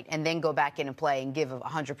frame right and then go back in and play and give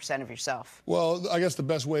 100% of yourself? Well, I guess the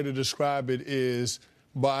best way to describe it is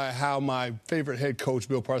by how my favorite head coach,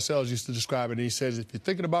 Bill Parcells, used to describe it. And he says, if you're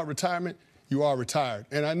thinking about retirement, you are retired.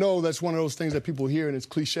 And I know that's one of those things that people hear and it's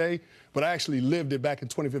cliche, but I actually lived it back in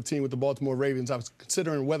 2015 with the Baltimore Ravens. I was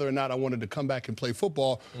considering whether or not I wanted to come back and play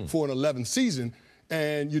football for an 11th season.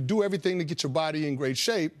 And you do everything to get your body in great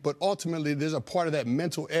shape, but ultimately there's a part of that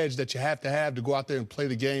mental edge that you have to go out there and play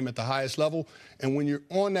the game at the highest level. And when you're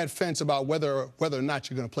on that fence about whether or not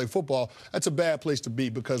you're going to play football, that's a bad place to be,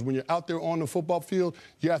 because when you're out there on the football field,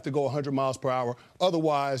 you have to go 100 miles per hour.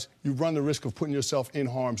 Otherwise, you run the risk of putting yourself in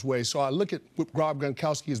harm's way. So I look at what Rob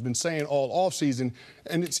Gronkowski has been saying all offseason,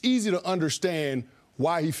 and it's easy to understand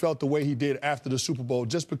why he felt the way he did after the Super Bowl,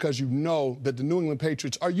 just because you know that the New England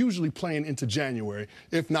Patriots are usually playing into January,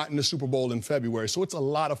 if not in the Super Bowl in February. So it's a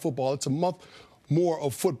lot of football. It's a month more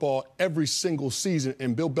of football every single season,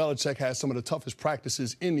 and Bill Belichick has some of the toughest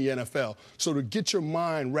practices in the NFL. So to get your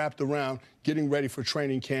mind wrapped around getting ready for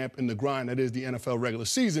training camp and the grind that is the NFL regular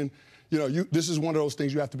season, this is one of those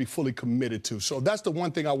things you have to be fully committed to. So that's the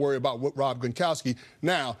one thing I worry about with Rob Gronkowski.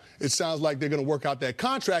 Now, it sounds like they're going to work out that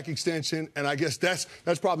contract extension, and I guess that's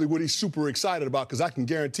probably what he's super excited about, because I can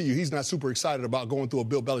guarantee you he's not super excited about going through a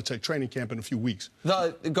Bill Belichick training camp in a few weeks.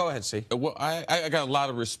 Go ahead, C. Well, I got a lot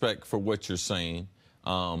of respect for what you're saying.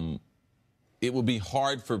 It would be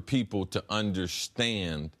hard for people to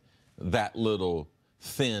understand that little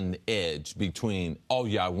thin edge between, oh,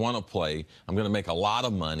 yeah, I want to play, I'm going to make a lot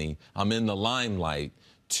of money, I'm in the limelight,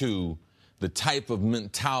 to the type of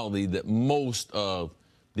mentality that most of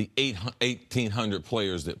the 1,800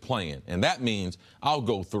 players that playing. And that means I'll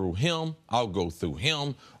go through him,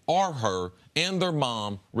 or her, and their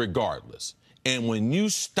mom regardless. And when you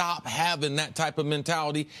stop having that type of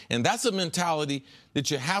mentality, and that's a mentality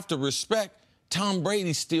that you have to respect, Tom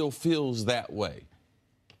Brady still feels that way.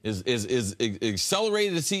 Is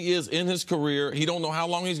accelerated as he is in his career, he don't know how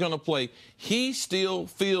long he's going to play. He still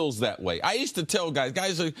feels that way. I used to tell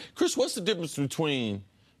guys say, Chris, what's the difference between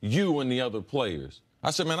you and the other players? I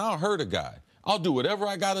said, man, I'll hurt a guy. I'll do whatever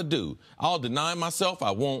I got to do. I'll deny myself. I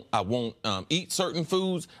won't eat certain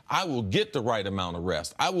foods. I will get the right amount of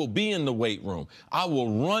rest. I will be in the weight room. I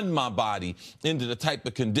will run my body into the type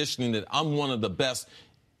of conditioning that I'm one of the best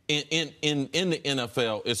in the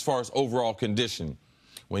NFL as far as overall conditioning.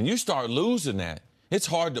 When you start losing that, it's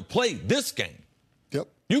hard to play this game. Yep.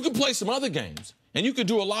 You can play some other games, and you can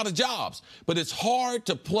do a lot of jobs, but it's hard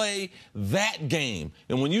to play that game.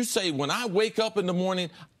 And when you say, when I wake up in the morning,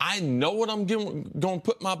 I know what I'm going to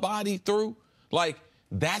put my body through, like,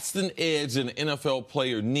 that's an edge an NFL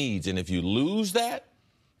player needs. And if you lose that,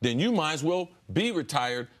 then you might as well be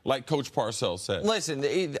retired, like Coach Parcells said. Listen,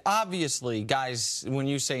 obviously, guys, when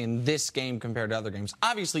you say in this game compared to other games,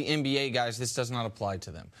 obviously NBA guys, this does not apply to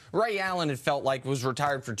them. Ray Allen, it felt like, was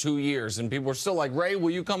retired for 2 years, and people were still like, Ray, will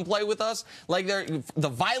you come play with us? Like, the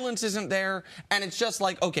violence isn't there, and it's just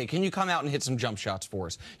like, okay, can you come out and hit some jump shots for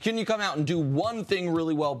us? Can you come out and do one thing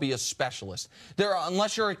really well, be a specialist?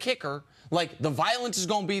 Unless you're a kicker, like, the violence is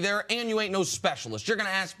going to be there, and you ain't no specialist. You're going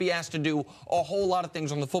to be asked to do a whole lot of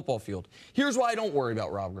things on the football field. Here's why I don't worry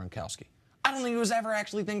about Rob Gronkowski. I don't think he was ever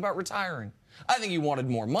actually thinking about retiring. I think he wanted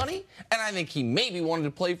more money, and I think he maybe wanted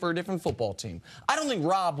to play for a different football team. I don't think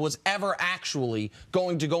Rob was ever actually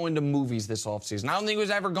going to go into movies this offseason. I don't think he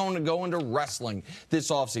was ever going to go into wrestling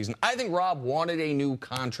this offseason. I think Rob wanted a new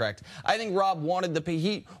contract. I think Rob wanted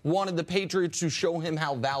the Patriots to show him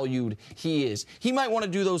how valued he is. He might want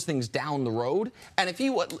to do those things down the road, and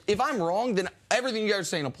if I'm wrong, then everything you guys are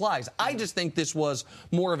saying applies. I just think this was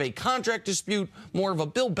more of a contract dispute, more of a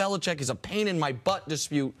Bill Belichick is a pain in my butt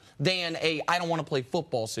dispute than a I don't want to play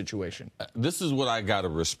football situation. This is what I got to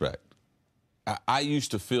respect. I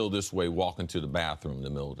used to feel this way walking to the bathroom in the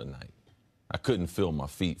middle of the night. I couldn't feel my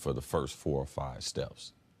feet for the first 4 or 5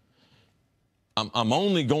 steps. I'm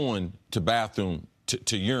only going to bathroom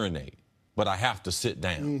to urinate, but I have to sit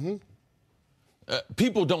down. Mm-hmm.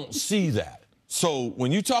 People don't see that. So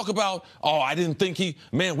when you talk about, I didn't think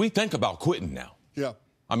we think about quitting now. Yeah.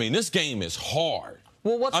 I mean, this game is hard.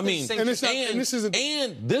 Well, what's I mean, and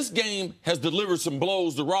this game has delivered some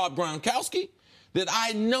blows to Rob Gronkowski that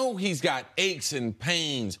I know he's got aches and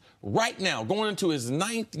pains right now, going into his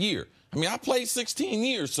 9th year. I mean, I played 16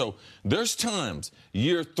 years, so there's times,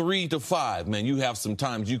 year 3 to 5, man, you have some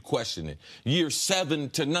times you question it. Year 7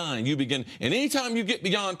 to 9, you begin, and anytime you get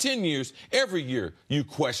beyond 10 years, every year you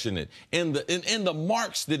question it. And the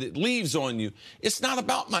marks that it leaves on you, it's not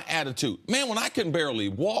about my attitude. Man, when I can barely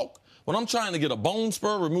walk, when I'm trying to get a bone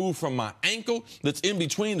spur removed from my ankle that's in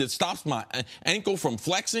between that stops my ankle from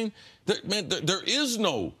flexing, there is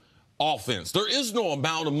no offense. There is no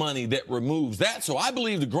amount of money that removes that. So I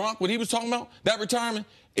believe the Gronk, what he was talking about, that retirement,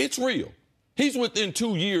 it's real. He's within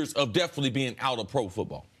 2 years of definitely being out of pro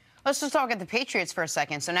football. Let's just talk at the Patriots for a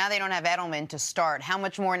second. So now they don't have Edelman to start. How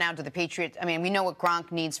much more now do the Patriots – I mean, we know what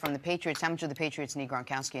Gronk needs from the Patriots. How much do the Patriots need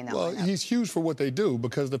Gronkowski in that lineup? Well, he's huge for what they do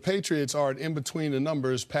because the Patriots are an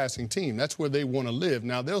in-between-the-numbers passing team. That's where they want to live.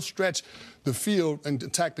 Now, they'll stretch the field and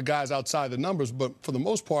attack the guys outside the numbers, but for the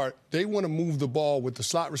most part, they want to move the ball with the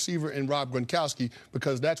slot receiver and Rob Gronkowski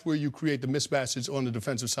because that's where you create the mismatches on the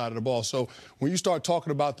defensive side of the ball. So when you start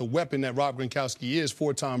talking about the weapon that Rob Gronkowski is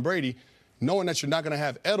for Tom Brady – knowing that you're not going to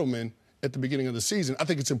have Edelman at the beginning of the season, I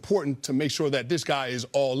think it's important to make sure that this guy is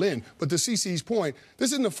all in. But to CeCe's point,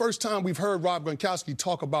 this isn't the first time we've heard Rob Gronkowski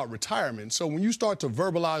talk about retirement. So when you start to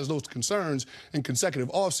verbalize those concerns in consecutive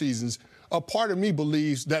off seasons, a part of me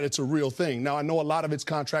believes that it's a real thing. Now, I know a lot of it's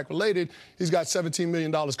contract related. He's got $17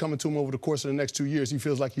 million coming to him over the course of the next 2 years. He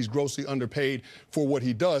feels like he's grossly underpaid for what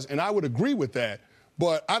he does. And I would agree with that.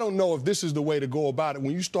 But I don't know if this is the way to go about it.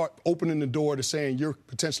 When you start opening the door to saying you're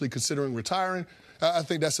potentially considering retiring, I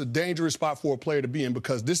think that's a dangerous spot for a player to be in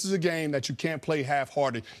because this is a game that you can't play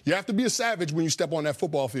half-hearted. You have to be a savage when you step on that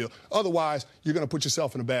football field. Otherwise, you're going to put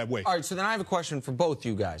yourself in a bad way. All right, so then I have a question for both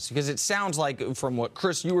you guys because it sounds like from what,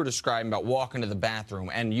 Chris, you were describing about walking to the bathroom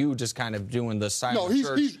and you just kind of doing the silent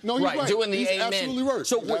church. He's right. Doing the he's amen. Absolutely right.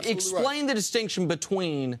 So explain the distinction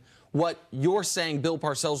between what you're saying Bill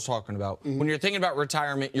Parcells is talking about. Mm-hmm. When you're thinking about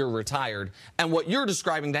retirement, you're retired. And what you're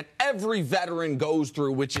describing that every veteran goes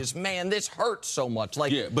through, which is, man, this hurts so much.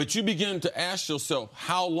 Yeah, but you begin to ask yourself,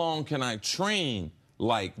 how long can I train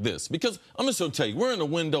like this. Because I'm just going to tell you, we're in a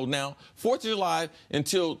window now, 4th of July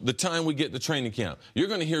until the time we get to training camp. You're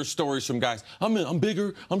going to hear stories from guys, I'm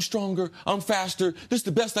bigger, I'm stronger, I'm faster, this is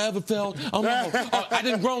the best I ever felt, I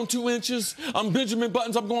didn't grow 2 inches, I'm Benjamin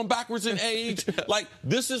Buttons, I'm going backwards in age. Like,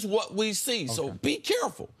 this is what we see. Okay. So be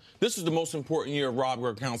careful. This is the most important year of Rob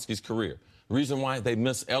Gronkowski's career. Reason why they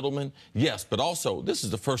miss Edelman? Yes, but also this is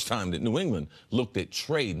the first time that New England looked at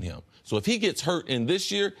trading him. So if he gets hurt in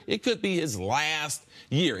this year, it could be his last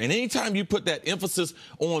year. And anytime you put that emphasis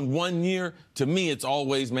on 1 year, to me, it's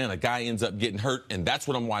always, man, a guy ends up getting hurt, and that's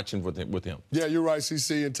what I'm watching with him. Yeah, you're right,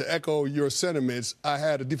 CC. And to echo your sentiments, I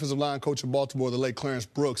had a defensive line coach in Baltimore, the late Clarence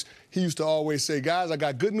Brooks. He used to always say, guys, I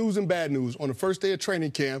got good news and bad news. On the first day of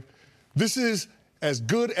training camp, this is as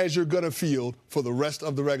good as you're going to feel for the rest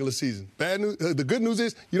of the regular season. Bad news, the good news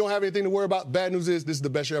is you don't have anything to worry about. Bad news is this is the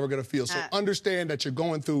best you're ever going to feel. So understand that you're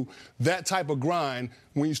going through that type of grind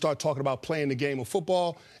when you start talking about playing the game of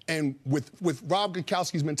football. And with Rob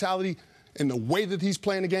Gronkowski's mentality and the way that he's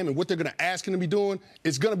playing the game and what they're going to ask him to be doing,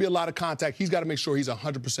 it's going to be a lot of contact. He's got to make sure he's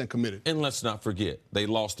 100% committed. And let's not forget, they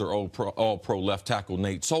lost their all-pro left tackle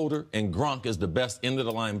Nate Solder, and Gronk is the best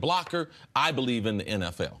end-of-the-line blocker, I believe, in the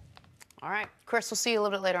NFL. All right. Chris, we'll see you a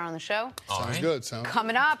little bit later on the show. Sounds good.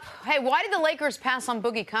 Coming up, hey, why did the Lakers pass on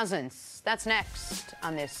Boogie Cousins? That's next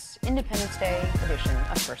on this Independence Day edition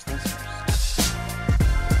of First Things First.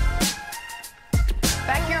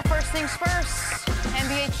 Back here, First Things First,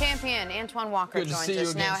 NBA champion Antoine Walker joins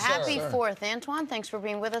us now. Happy 4th, Antoine. Thanks for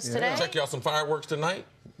being with us today. Check you out some fireworks tonight,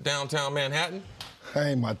 downtown Manhattan. That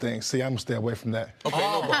ain't my thing. See, I'm gonna stay away from that. Okay,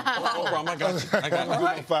 no problem. I got you.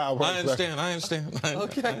 I understand.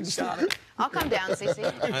 Okay, got it. I'll come down,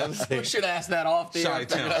 CC. We should ask that off the air.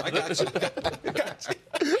 I got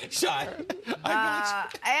you. Shy. I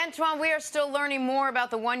got you. Antoine, we are still learning more about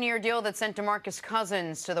the 1-year deal that sent DeMarcus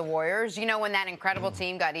Cousins to the Warriors. You know, when that incredible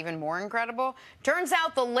team got even more incredible? Turns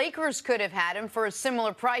out the Lakers could have had him for a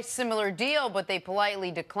similar price, similar deal, but they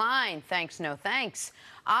politely declined. Thanks, no thanks.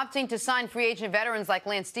 Opting to sign free agent veterans like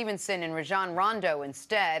Lance Stevenson and Rajon Rondo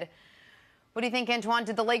instead. What do you think, Antoine?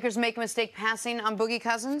 Did the Lakers make a mistake passing on Boogie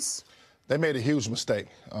Cousins? They made a huge mistake.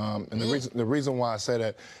 And the reason why I say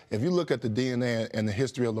that, if you look at the DNA and the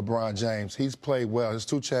history of LeBron James, he's played well. His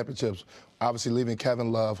 2 championships, obviously leaving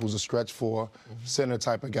Kevin Love, who's a stretch 4, center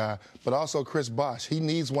type of guy, but also Chris Bosh. He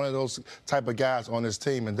needs one of those type of guys on his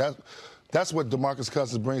team, and that's what DeMarcus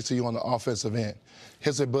Cousins brings to you on the offensive end.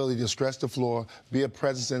 His ability to stretch the floor, be a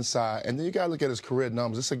presence inside. And then you got to look at his career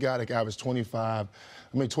numbers. This is a guy that averaged 21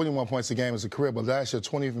 points a game as a career, but last year,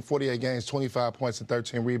 48 games, 25 points and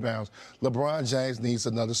 13 rebounds. LeBron James needs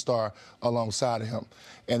another star alongside of him.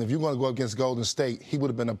 And if you're going to go against Golden State, he would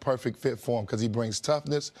have been a perfect fit for him because he brings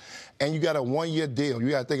toughness. And you got a 1-year deal. You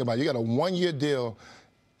got to think about it. You got a 1-year deal.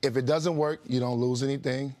 If it doesn't work, you don't lose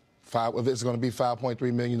anything. If it's going to be $5.3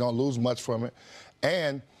 million, you don't lose much from it.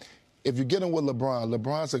 And if you get him with LeBron,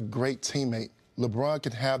 LeBron's a great teammate. LeBron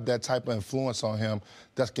can have that type of influence on him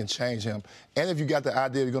that can change him. And if you got the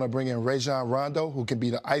idea you're going to bring in Rajon Rondo, who can be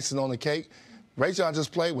the icing on the cake, Rajon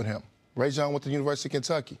just played with him. Rajon went to the University of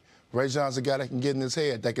Kentucky. Rajon's a guy that can get in his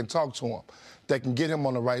head, that can talk to him, that can get him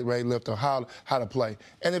on the right lift or how to play.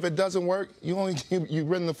 And if it doesn't work, you're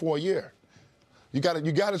renting him for a year. You got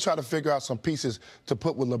to try to figure out some pieces to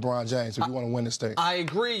put with LeBron James if you want to win this thing. I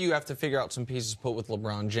agree you have to figure out some pieces to put with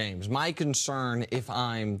LeBron James. My concern, if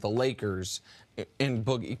I'm the Lakers, and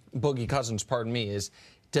Boogie Cousins, pardon me, is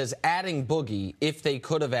does adding Boogie, if they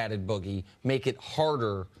could have added Boogie, make it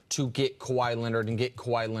harder to get Kawhi Leonard and get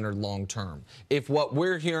Kawhi Leonard long term? If what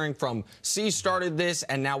we're hearing from C started this,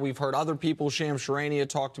 and now we've heard other people, Shams Charania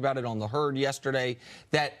talked about it on The Herd yesterday,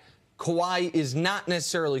 that Kawhi is not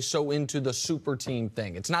necessarily so into the super team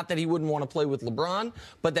thing. It's not that he wouldn't want to play with LeBron,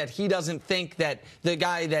 but that he doesn't think that the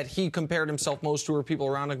guy that he compared himself most to or people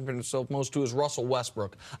around him compared himself most to is Russell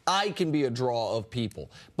Westbrook. I can be a draw of people.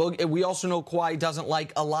 But we also know Kawhi doesn't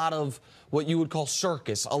like a lot of what you would call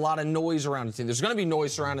circus, a lot of noise around the team. There's going to be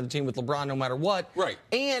noise surrounding the team with LeBron no matter what. Right.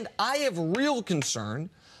 And I have real concern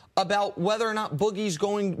about whether or not Boogie's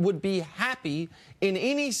would be happy in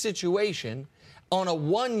any situation on a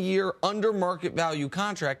 1-year under market value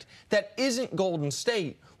contract that isn't Golden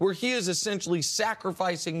State, where he is essentially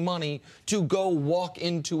sacrificing money to go walk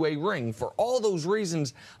into a ring. For all those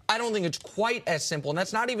reasons, I don't think it's quite as simple. And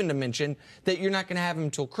that's not even to mention that you're not going to have him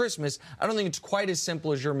until Christmas. I don't think it's quite as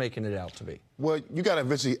simple as you're making it out to be. Well, you got to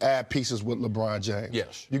eventually add pieces with LeBron James.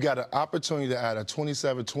 Yes. You got an opportunity to add a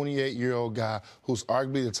 27, 28-year-old guy who's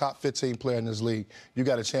arguably the top 15 player in this league. You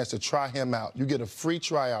got a chance to try him out. You get a free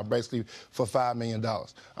tryout, basically, for $5 million.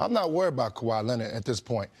 I'm not worried about Kawhi Leonard at this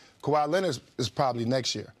point. Kawhi Leonard is probably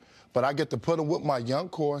next year. But I get to put them with my young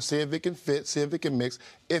core, see if it can fit, see if it can mix.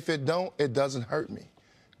 If it don't, it doesn't hurt me.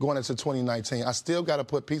 Going into 2019, I still got to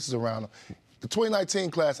put pieces around them. The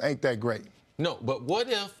 2019 class ain't that great. No, but what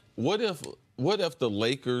if the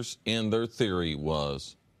Lakers and their theory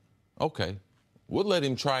was, okay, we'll let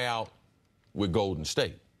him try out with Golden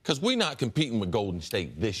State, because we're not competing with Golden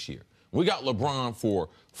State this year. We got LeBron for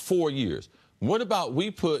 4 years. What about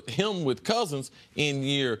we put him with Cousins in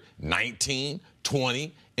year 19,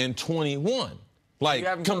 20, and 21?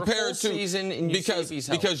 Like, compared to season and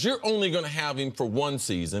because you're only going to have him for one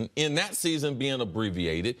season, in that season being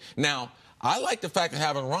abbreviated. Now, I like the fact of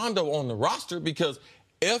having Rondo on the roster, because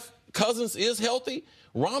if Cousins is healthy,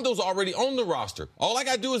 Rondo's already on the roster. All I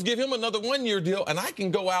got to do is give him another one-year deal, and I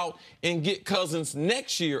can go out and get Cousins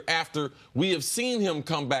next year after we have seen him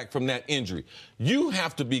come back from that injury. You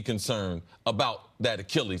have to be concerned about that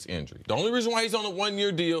Achilles injury. The only reason why he's on a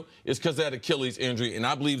one-year deal is because of that Achilles injury, and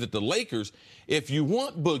I believe that the Lakers, if you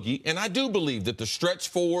want Boogie, and I do believe that the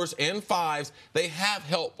stretch 4s and 5s, they have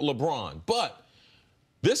helped LeBron, but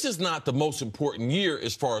this is not the most important year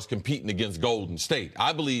as far as competing against Golden State.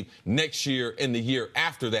 I believe next year and the year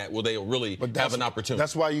after that will they really have an opportunity.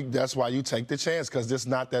 That's why you take the chance, because this is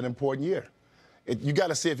not that important year. You got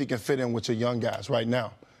to see if he can fit in with your young guys right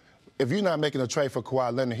now. If you're not making a trade for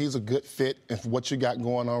Kawhi Leonard, he's a good fit in what you got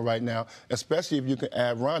going on right now, especially if you can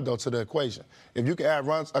add Rondo to the equation. If you can add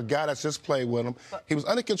Rondo, a guy that's just played with him, he was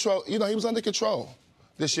under control. You know, he was under control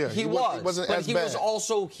this year. He wasn't but as he bad. was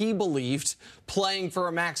also, he believed, playing for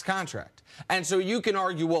a max contract. And so you can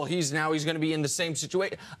argue, well, he's going to be in the same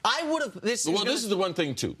situation. I would have this. Well, this is the one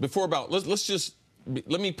thing too. Before about let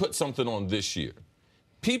me put something on this year.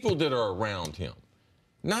 People that are around him,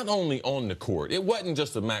 not only on the court, it wasn't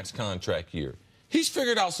just a max contract year. He's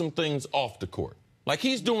figured out some things off the court. Like,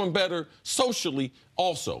 he's doing better socially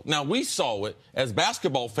also. Now, we saw it as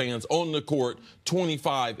basketball fans on the court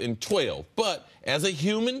 25 and 12. But as a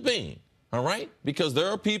human being, all right, because there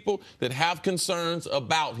are people that have concerns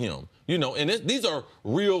about him, you know, and these are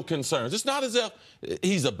real concerns. It's not as if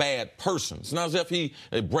he's a bad person. It's not as if he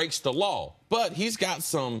breaks the law. But he's got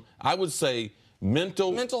some, I would say,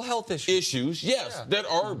 mental health issues, yes, that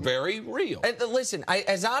are very real. And listen,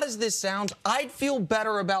 as odd as this sounds, I'd feel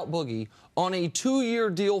better about Boogie on a 2-year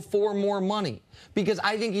deal for more money, because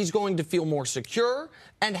I think he's going to feel more secure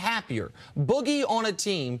and happier. Boogie on a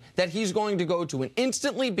team that he's going to go to and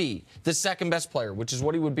instantly be the second best player, which is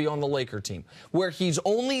what he would be on the Laker team, where he's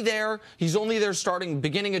only there starting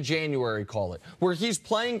beginning of January, call it, where he's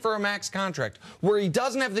playing for a max contract, where he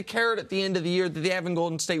doesn't have the carrot at the end of the year that they have in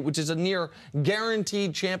Golden State, which is a near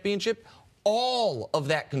guaranteed championship. All of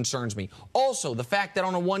that concerns me. Also, the fact that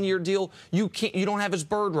on a 1-year deal, you don't have his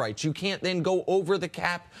bird rights. You can't then go over the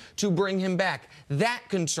cap to bring him back. That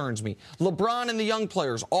concerns me. LeBron and the young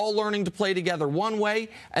players all learning to play together one way,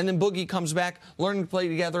 and then Boogie comes back learning to play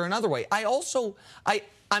together another way.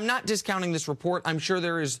 I'm not discounting this report. I'm sure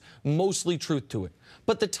there is mostly truth to it.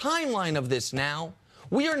 But the timeline of this now,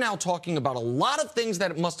 we are now talking about a lot of things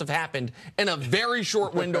that must have happened in a very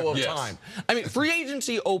short window of time. I mean, free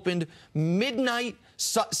agency opened midnight,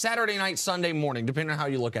 Saturday night, Sunday morning, depending on how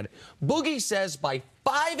you look at it. Boogie says by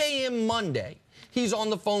 5 a.m. Monday, he's on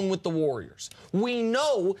the phone with the Warriors. We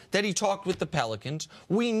know that he talked with the Pelicans.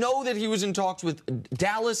 We know that he was in talks with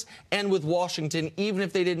Dallas and with Washington, even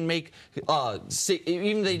if they didn't make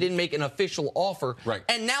an official offer. Right.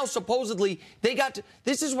 And now supposedly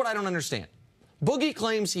this is what I don't understand. Boogie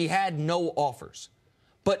claims he had no offers,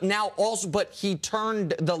 but he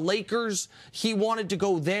turned the Lakers. He wanted to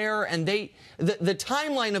go there, and the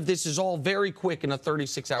timeline of this is all very quick in a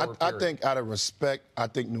 36-hour period. I think out of respect, I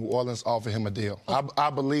think New Orleans offered him a deal. I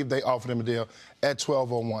believe they offered him a deal at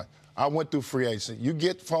 12:01. I went through free agency. You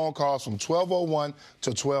get phone calls from 12:01 to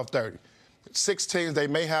 12:30. 6 teams, they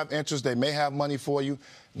may have interest, they may have money for you.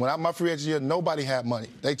 When my free agency year, nobody had money.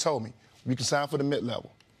 They told me, you can sign for the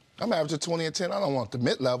mid-level. I'm averaging 20 and 10. I don't want the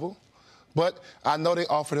mid-level. But I know they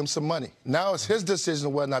offered him some money. Now it's his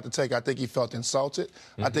decision whether or not to take. I think he felt insulted.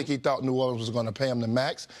 I think he thought New Orleans was going to pay him the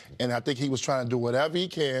max. And I think he was trying to do whatever he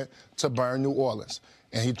can to burn New Orleans.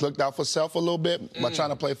 And he looked out for self a little bit by trying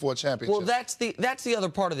to play for a championship. Well, that's the other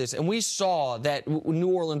part of this. And we saw that New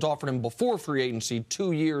Orleans offered him before free agency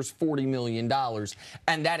 2 years, $40 million.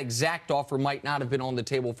 And that exact offer might not have been on the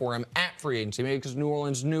table for him at free agency, maybe because New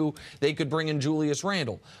Orleans knew they could bring in Julius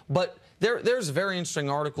Randle. But there's a very interesting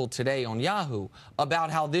article today on Yahoo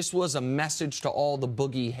about how this was a message to all the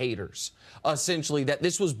Boogie haters, essentially, that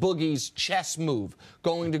this was Boogie's chess move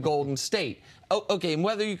going to Golden State. Okay, and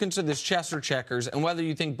whether you consider this chess or checkers and whether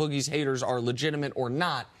you think Boogie's haters are legitimate or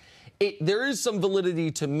not, there is some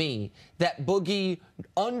validity to me that Boogie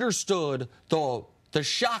understood the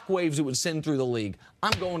shock waves it would send through the league.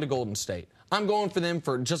 I'm going to Golden State. I'm going for them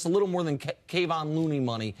for just a little more than Kayvon Looney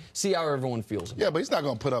money. See how everyone feels. Yeah, but he's not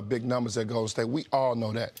going to put up big numbers at Golden State. We all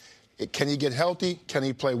know that. Can he get healthy? Can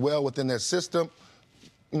he play well within that system?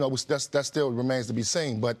 You know, that still remains to be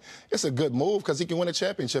seen. But it's a good move because he can win a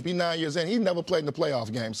championship. He's 9 years in. He never played in the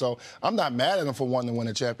playoff game. So I'm not mad at him for wanting to win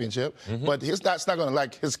a championship. But it's not going to,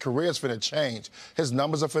 like, his career's going to change. His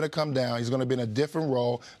numbers are going to come down. He's going to be in a different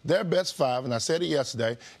role. Their best five, and I said it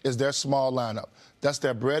yesterday, is their small lineup. That's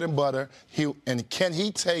their bread and butter. And can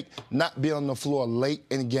he take not being on the floor late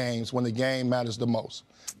in games when the game matters the most?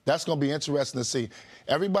 That's going to be interesting to see.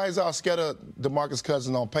 Everybody's all scared of DeMarcus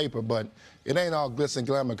Cousins on paper, but it ain't all glitz and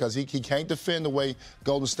glamour because he can't defend the way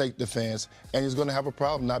Golden State defends, and he's going to have a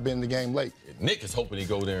problem not being in the game late. Nick is hoping he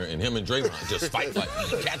go there and him and Draymond just fight like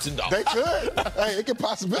cats and dogs. They could. Hey, it could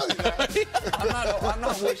possibility. I'm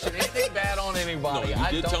not wishing anything bad on anybody. No,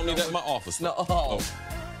 you did tell me that in my office. No. Oh.